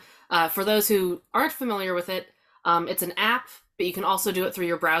Discord. For those who aren't familiar with it, it's an app, but you can also do it through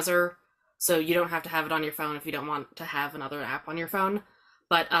your browser. So you don't have to have it on your phone if you don't want to have another app on your phone.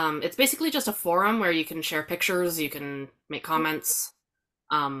 But it's basically just a forum where you can share pictures, you can make comments,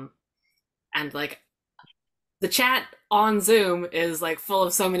 and the chat on Zoom is full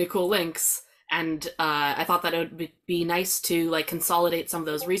of so many cool links. And I thought that it would be nice to consolidate some of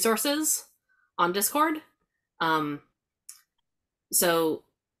those resources on Discord. So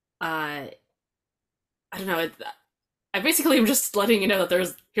I don't know. I basically am just letting you know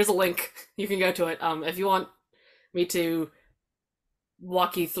that here's a link. You can go to it. If you want me to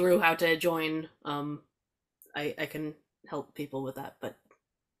walk you through how to join, I can help people with that. But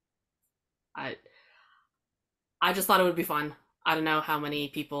I just thought it would be fun. I don't know how many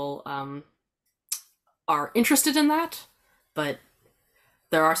people are interested in that, but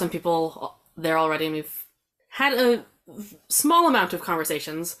there are some people there already, and we've had a small amount of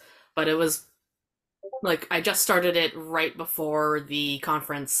conversations, but it was I just started it right before the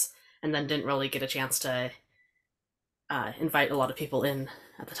conference and then didn't really get a chance to invite a lot of people in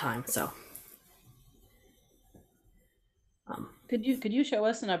at the time. So could you show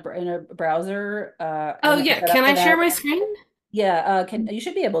us in a browser? Oh yeah, can I share my screen? Yeah, you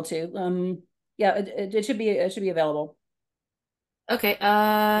should be able to. Yeah, it should be available. Okay.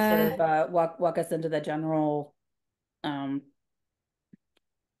 Sort of walk us into the general.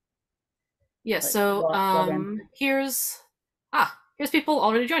 Yeah. So here's people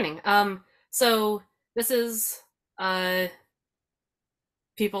already joining. So this is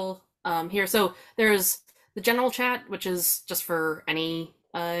people here. So there's the general chat, which is just for any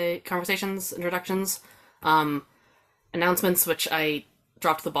conversations, introductions, announcements, which I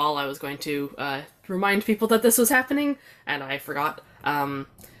dropped the ball. I was going to remind people that this was happening, and I forgot.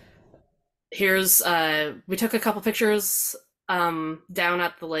 Here's we took a couple pictures down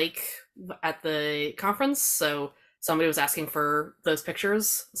at the lake at the conference, so somebody was asking for those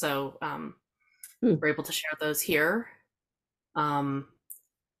pictures, so we're able to share those here.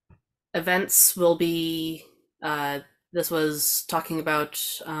 Events will be this was talking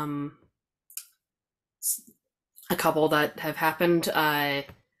about a couple that have happened.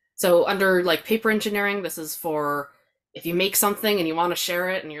 So under paper engineering, this is for if you make something and you want to share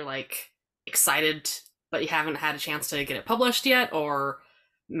it and you're excited, but you haven't had a chance to get it published yet or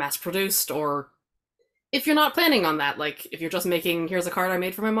mass produced, or if you're not planning on that, if you're just making, here's a card I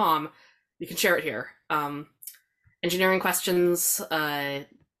made for my mom, you can share it here. Engineering questions, I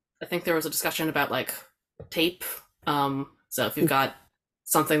think there was a discussion about tape. So if you've got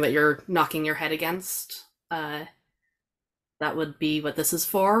something that you're knocking your head against, that would be what this is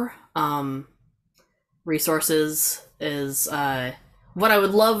for. Resources is what I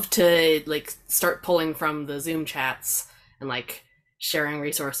would love to start pulling from the Zoom chats and sharing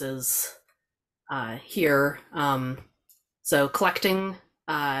resources here. So collecting,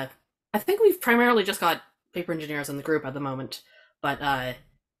 I think we've primarily just got paper engineers in the group at the moment, but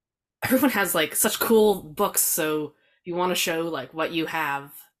everyone has such cool books, so you want to show like what you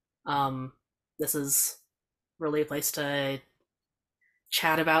have, this is really a place to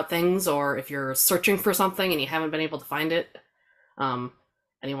chat about things. Or if you're searching for something and you haven't been able to find it, and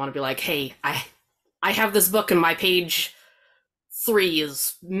you want to be like, hey, I have this book and my page 3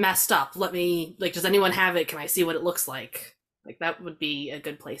 is messed up. Let me, like, does anyone have it? Can I see what it looks like? Like, that would be a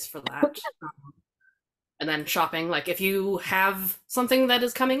good place for that. And then shopping, like, if you have something that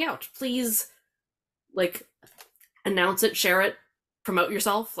is coming out, please, like, announce it, share it, promote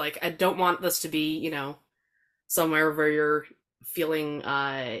yourself. Like, I don't want this to be, you know, somewhere where you're feeling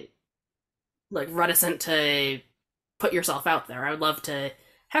like reticent to put yourself out there. I would love to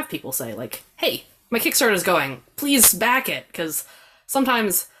have people say like, hey, my Kickstarter is going, please back it, because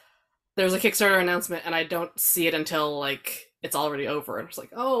sometimes there's a Kickstarter announcement and I don't see it until like it's already over and it's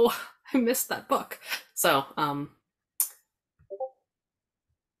like, oh, I missed that book. So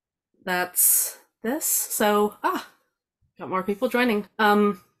that's this. So got more people joining.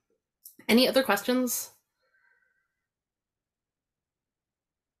 Any other questions?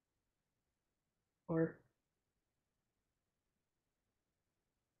 Or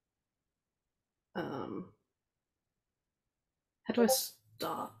how do I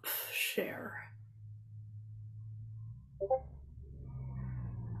stop share?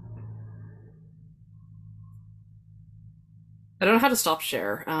 I don't know how to stop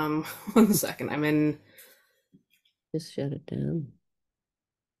share. 1 second. I'm in. Just shut it down.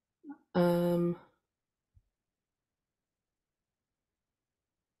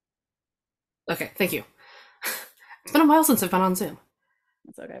 Okay, thank you. It's been a while since I've been on Zoom.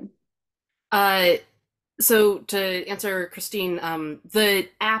 That's okay. So to answer Christine, the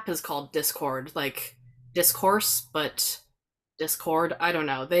app is called Discord, like discourse, but Discord. I don't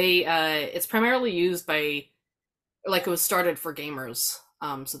know. They it's primarily used by, like, it was started for gamers,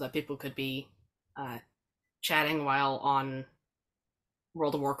 so that people could be chatting while on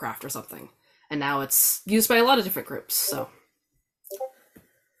World of Warcraft or something. And now it's used by a lot of different groups, so.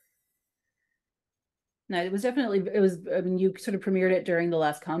 No, it was definitely, I mean, you sort of premiered it during the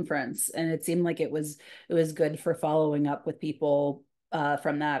last conference and it seemed like it was good for following up with people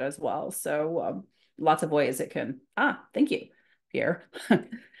from that as well. So lots of ways it can, thank you, Pierre,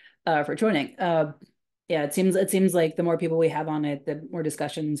 for joining. Yeah, it seems like the more people we have on it, the more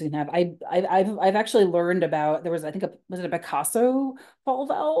discussions we can have. I've actually learned about, there was, I think, was it a Picasso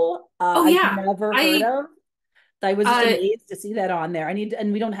Falwell? Oh yeah, I've never heard of. I was just amazed to see that on there.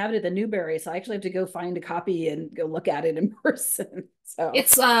 And we don't have it at the Newberry, so I actually have to go find a copy and go look at it in person. So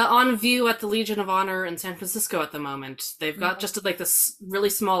it's on view at the Legion of Honor in San Francisco at the moment. They've got just like this really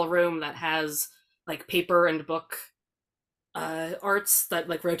small room that has like paper and book arts that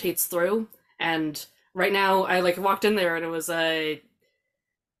like rotates through. And right now, I like walked in there and it was I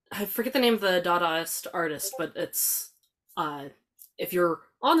forget the name of the Dadaist artist, but it's if you're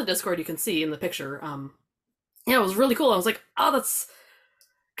on the Discord, you can see in the picture. Yeah, it was really cool. I was like, oh, that's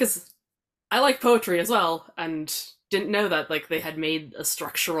because I like poetry as well, and didn't know that like they had made a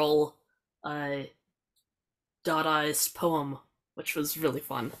structural Dadaist poem, which was really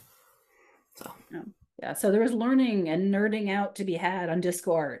fun. So yeah, so there was learning and nerding out to be had on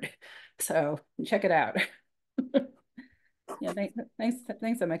Discord. So check it out. Yeah, thanks,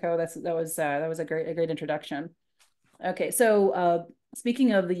 Emiko. That was a great introduction. Okay, so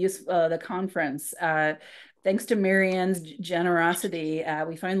speaking of the conference, thanks to Marianne's generosity,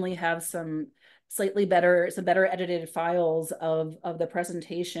 we finally have some better edited files of the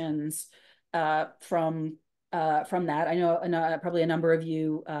presentations from that. I know probably a number of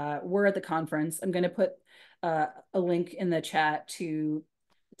you were at the conference. I'm going to put a link in the chat to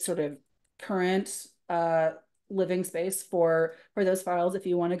sort of current living space for those files if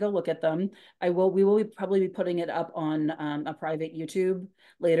you want to go look at them. We will probably be putting it up on a private YouTube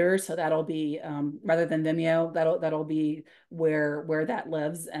later, so that'll be rather than Vimeo, that'll be where that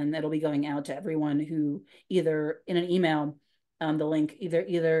lives, and it'll be going out to everyone who either in an email, the link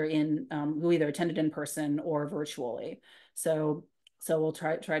either in who either attended in person or virtually. So we'll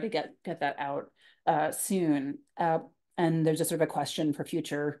try to get that out soon. And there's just sort of a question for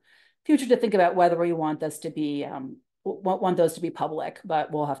future to think about whether we want this to be want those to be public,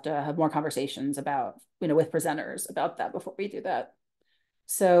 but we'll have to have more conversations about, with presenters about that before we do that.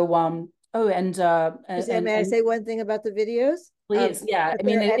 So may I say one thing about the videos? Please. Yeah, I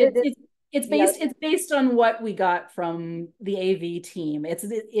mean, it's based on what we got from the AV team. It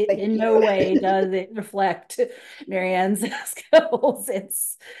in no way does it reflect Marianne's skills.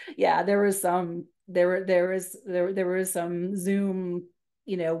 There was some Zoom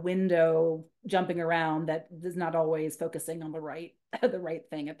window jumping around that is not always focusing on the right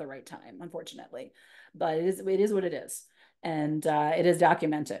thing at the right time, unfortunately. But it is what it is, and it is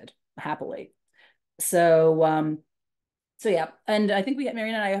documented happily. So yeah, and I think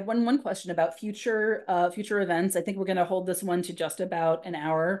Marion and I have one question about future events. I think we're going to hold this one to just about an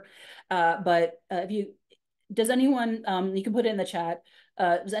hour, but does anyone, you can put it in the chat.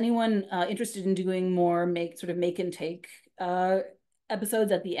 Is anyone interested in doing more make and take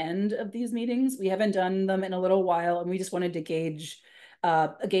episodes at the end of these meetings? We haven't done them in a little while, and we just wanted to gauge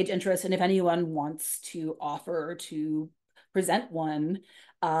interest. And if anyone wants to offer to present one,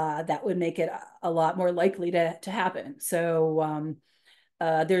 that would make it a lot more likely to happen. So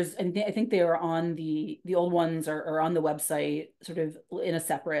I think they are on the old ones are on the website, sort of in a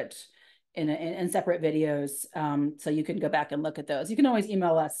separate in separate videos. So you can go back and look at those. You can always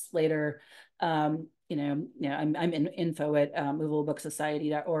email us later. I'm in info at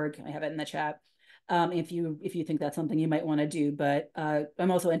movablebooksociety.org. I have it in the chat. If you think that's something you might want to do, but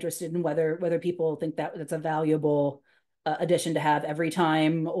I'm also interested in whether people think that that's a valuable addition to have every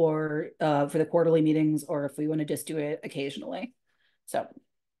time, or for the quarterly meetings, or if we want to just do it occasionally. So,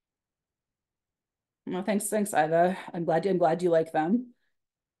 well, thanks, Iva. I'm glad you like them.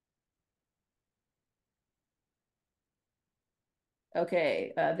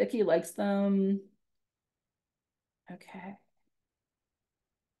 Okay, Vicky likes them. Okay.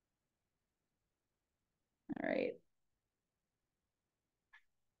 All right.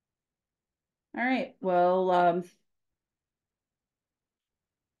 All right. Well,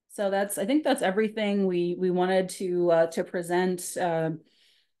 so I think that's everything we wanted to present today.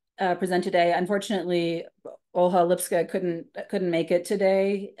 Unfortunately, Olha Lipska couldn't make it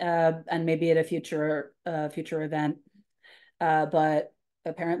today, and maybe at a future event. But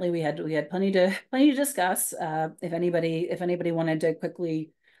apparently we had plenty to discuss. If anybody wanted to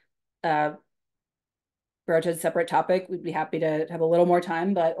quickly broach a separate topic, we'd be happy to have a little more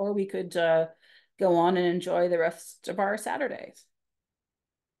time, or we could go on and enjoy the rest of our Saturdays.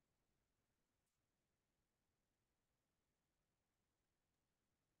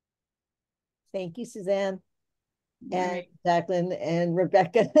 Thank you, Suzanne, and Jacqueline, and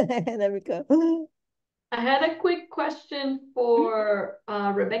Rebecca, and Emiko. I had a quick question for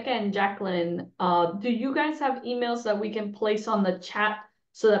Rebecca and Jacqueline. Do you guys have emails that we can place on the chat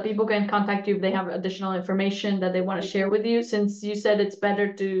so that people can contact you if they have additional information that they want to share with you? Since you said it's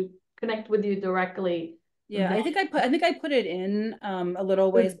better to connect with you directly. Yeah, I think I put it in a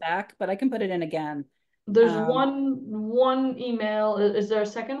little ways back, but I can put it in again. There's one email. Is there a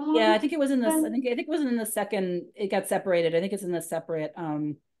second one? Yeah, I think it was in this. I think it was in the second. It got separated. I think it's in the separate.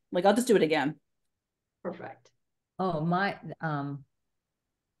 Like, I'll just do it again. Perfect. Oh,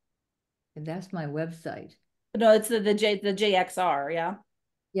 that's my website. No, it's the JXR. Yeah.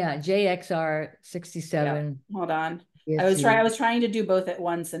 Yeah, JXR 67. Yeah. Hold on. I was trying to do both at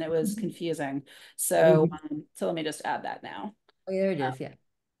once, and it was confusing. So so let me just add that now. Oh, there it is. Yeah.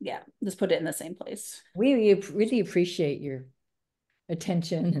 Yeah, just put it in the same place. We really appreciate your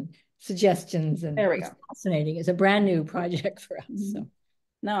attention and suggestions, and there we go. Fascinating. It's a brand new project for us. So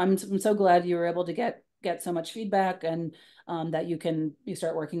no, I'm so glad you were able to get so much feedback, and that you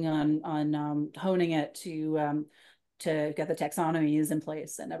start working on honing it to get the taxonomies in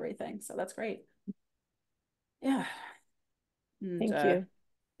place and everything. So that's great. Yeah. And,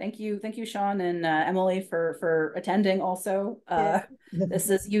 thank you, Sean and Emily for attending. Also,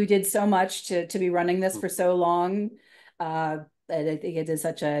 you did so much to be running this for so long. I think it is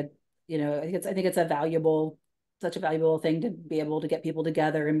such a I think it's such a valuable thing to be able to get people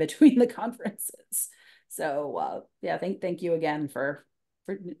together in between the conferences. So yeah, thank you again for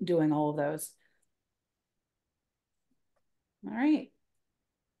doing all of those. All right,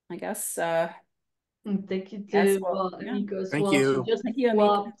 I guess. Thank you to Emiko as well. You.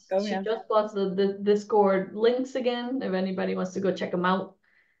 She just lost the Discord links again, if anybody wants to go check them out,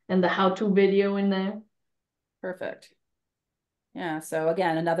 and the how-to video in there. Perfect. Yeah, so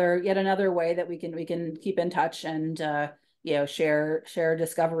again, yet another way that we can keep in touch and share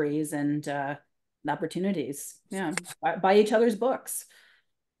discoveries and opportunities. Yeah, buy each other's books.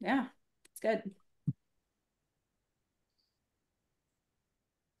 Yeah, it's good.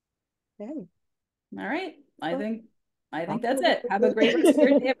 Okay. All right. I think that's it. Have a great rest of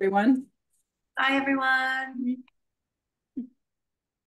your day, everyone. Bye, everyone.